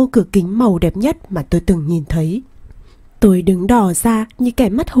là ô cửa kính màu đẹp nhất mà tôi từng nhìn thấy. Tôi đứng đỏ ra như kẻ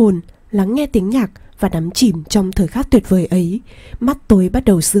mất hồn, lắng nghe tiếng nhạc và đắm chìm trong thời khắc tuyệt vời ấy. Mắt tôi bắt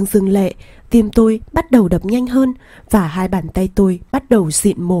đầu rưng rưng lệ, tim tôi bắt đầu đập nhanh hơn, và 2 bàn tay tôi bắt đầu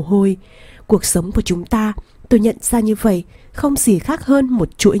dịn mồ hôi. Cuộc sống của chúng ta, tôi nhận ra như vậy, không gì khác hơn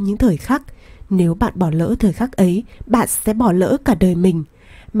một chuỗi những thời khắc. Nếu bạn bỏ lỡ thời khắc ấy, bạn sẽ bỏ lỡ cả đời mình.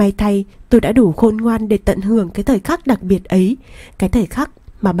 May thay, tôi đã đủ khôn ngoan để tận hưởng cái thời khắc đặc biệt ấy. Cái thời khắc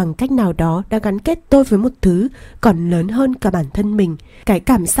mà bằng cách nào đó đã gắn kết tôi với một thứ còn lớn hơn cả bản thân mình. Cái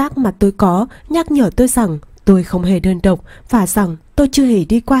cảm giác mà tôi có nhắc nhở tôi rằng tôi không hề đơn độc và rằng tôi chưa hề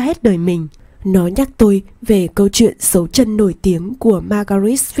đi qua hết đời mình. Nó nhắc tôi về câu chuyện dấu chân nổi tiếng của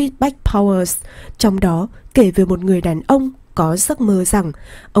Margaret Feedback Powers, trong đó kể về một người đàn ông có giấc mơ rằng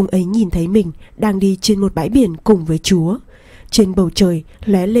ông ấy nhìn thấy mình đang đi trên một bãi biển cùng với Chúa. Trên bầu trời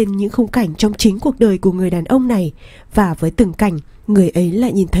lóe lên những khung cảnh trong chính cuộc đời của người đàn ông này, và với từng cảnh, người ấy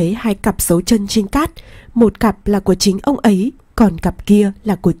lại nhìn thấy 2 cặp dấu chân trên cát. Một cặp là của chính ông ấy, còn cặp kia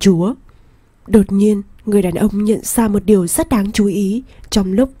là của Chúa. Đột nhiên, người đàn ông nhận ra một điều rất đáng chú ý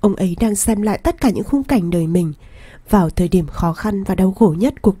trong lúc ông ấy đang xem lại tất cả những khung cảnh đời mình. Vào thời điểm khó khăn và đau khổ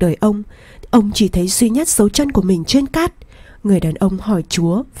nhất cuộc đời ông chỉ thấy duy nhất dấu chân của mình trên cát. Người đàn ông hỏi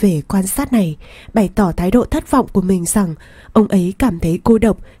Chúa về quan sát này, bày tỏ thái độ thất vọng của mình rằng ông ấy cảm thấy cô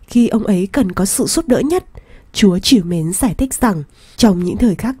độc khi ông ấy cần có sự giúp đỡ nhất. Chúa trìu mến giải thích rằng trong những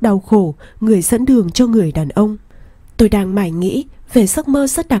thời khắc đau khổ, người dẫn đường cho người đàn ông. Tôi đang mải nghĩ về giấc mơ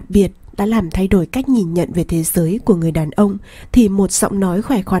rất đặc biệt đã làm thay đổi cách nhìn nhận về thế giới của người đàn ông, thì một giọng nói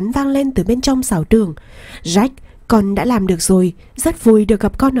khỏe khoắn vang lên từ bên trong giáo đường: "Jack, con đã làm được rồi, rất vui được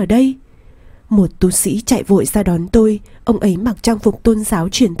gặp con ở đây." Một tu sĩ chạy vội ra đón tôi. Ông ấy mặc trang phục tôn giáo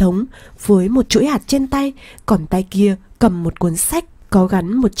truyền thống với một chuỗi hạt trên tay, còn tay kia cầm một cuốn sách có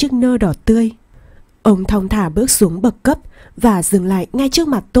gắn một chiếc nơ đỏ tươi. Ông thong thả bước xuống bậc cấp và dừng lại ngay trước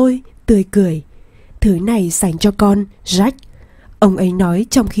mặt tôi, tươi cười. "Thứ này dành cho con, Jack." Ông ấy nói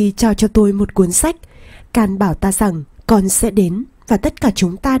trong khi trao cho tôi một cuốn sách. "Can bảo ta rằng con sẽ đến và tất cả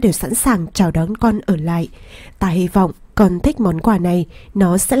chúng ta đều sẵn sàng chào đón con ở lại. Ta hy vọng con thích món quà này,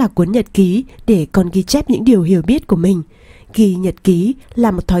 nó sẽ là cuốn nhật ký để con ghi chép những điều hiểu biết của mình. Ghi nhật ký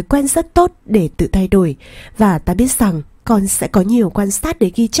là một thói quen rất tốt để tự thay đổi, và ta biết rằng con sẽ có nhiều quan sát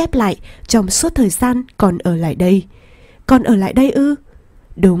để ghi chép lại trong suốt thời gian con ở lại đây." "Con ở lại đây ư?"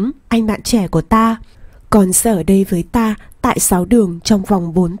 "Đúng, anh bạn trẻ của ta. Con sẽ ở đây với ta tại giáo đường trong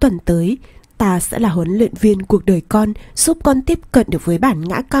vòng 4 tuần tới. Ta sẽ là huấn luyện viên cuộc đời con, giúp con tiếp cận được với bản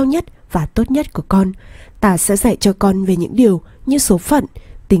ngã cao nhất và tốt nhất của con. Ta sẽ dạy cho con về những điều như số phận,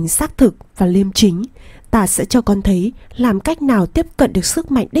 tính xác thực và liêm chính. Ta sẽ cho con thấy làm cách nào tiếp cận được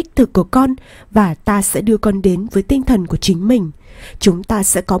sức mạnh đích thực của con, và ta sẽ đưa con đến với tinh thần của chính mình. Chúng ta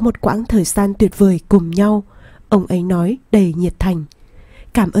sẽ có một quãng thời gian tuyệt vời cùng nhau." Ông ấy nói đầy nhiệt thành.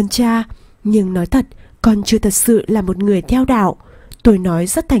 "Cảm ơn cha, nhưng nói thật, con chưa thật sự là một người theo đạo. Tôi nói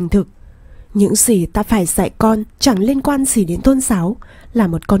rất thành thực. Những gì ta phải dạy con chẳng liên quan gì đến tôn giáo. Là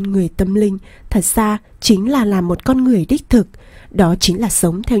một con người tâm linh, thật ra chính là làm một con người đích thực. Đó chính là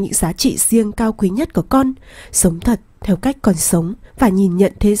sống theo những giá trị riêng cao quý nhất của con. Sống thật theo cách con sống và nhìn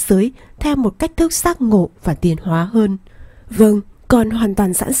nhận thế giới theo một cách thức giác ngộ và tiến hóa hơn. Vâng, con hoàn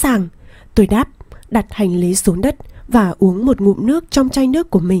toàn sẵn sàng. Tôi đáp, đặt hành lý xuống đất và uống một ngụm nước trong chai nước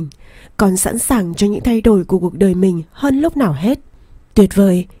của mình. Con sẵn sàng cho những thay đổi của cuộc đời mình hơn lúc nào hết. Tuyệt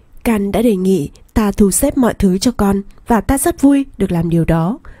vời, Can đã đề nghị ta thu xếp mọi thứ cho con và ta rất vui được làm điều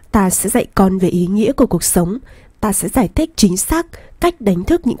đó. Ta sẽ dạy con về ý nghĩa của cuộc sống. Ta sẽ giải thích chính xác cách đánh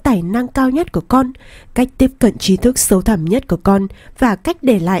thức những tài năng cao nhất của con, cách tiếp cận trí thức sâu thẳm nhất của con và cách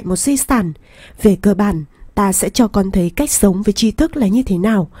để lại một di sản. Về cơ bản, ta sẽ cho con thấy cách sống với tri thức là như thế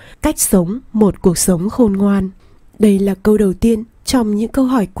nào, cách sống một cuộc sống khôn ngoan. Đây là câu đầu tiên trong những câu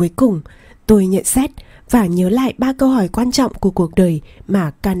hỏi cuối cùng. Tôi nhận xét và nhớ lại 3 câu hỏi quan trọng của cuộc đời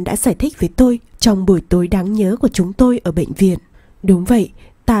mà Can đã giải thích với tôi trong buổi tối đáng nhớ của chúng tôi ở bệnh viện. Đúng vậy,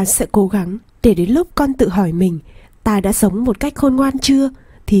 ta sẽ cố gắng để đến lúc con tự hỏi mình, ta đã sống một cách khôn ngoan chưa?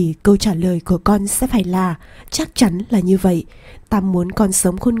 Thì câu trả lời của con sẽ phải là chắc chắn là như vậy. Ta muốn con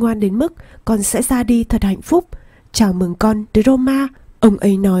sống khôn ngoan đến mức con sẽ ra đi thật hạnh phúc. Chào mừng con tới Roma, ông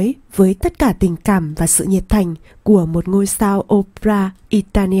ấy nói với tất cả tình cảm và sự nhiệt thành của một ngôi sao opera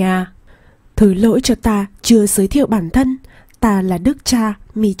Italia. Thứ lỗi cho ta chưa giới thiệu bản thân. Ta là đức cha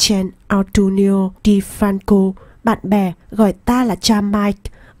Michel Antonio Di Franco. Bạn bè gọi ta là cha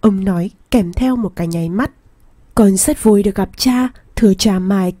Mike, ông nói kèm theo một cái nháy mắt. Con rất vui được gặp cha, thưa cha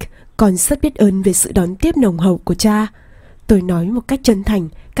Mike. Con rất biết ơn về sự đón tiếp nồng hậu của cha. Tôi nói một cách chân thành,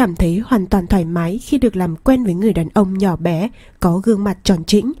 cảm thấy hoàn toàn thoải mái khi được làm quen với người đàn ông nhỏ bé, có gương mặt tròn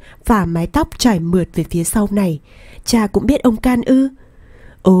trĩnh và mái tóc trải mượt về phía sau này. Cha cũng biết ông Can ư?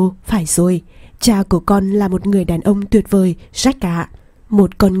 Ồ, phải rồi, cha của con là một người đàn ông tuyệt vời, Jack ạ.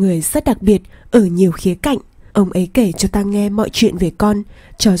 Một con người rất đặc biệt ở nhiều khía cạnh. Ông ấy kể cho ta nghe mọi chuyện về con,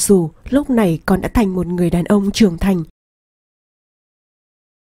 cho dù lúc này con đã thành một người đàn ông trưởng thành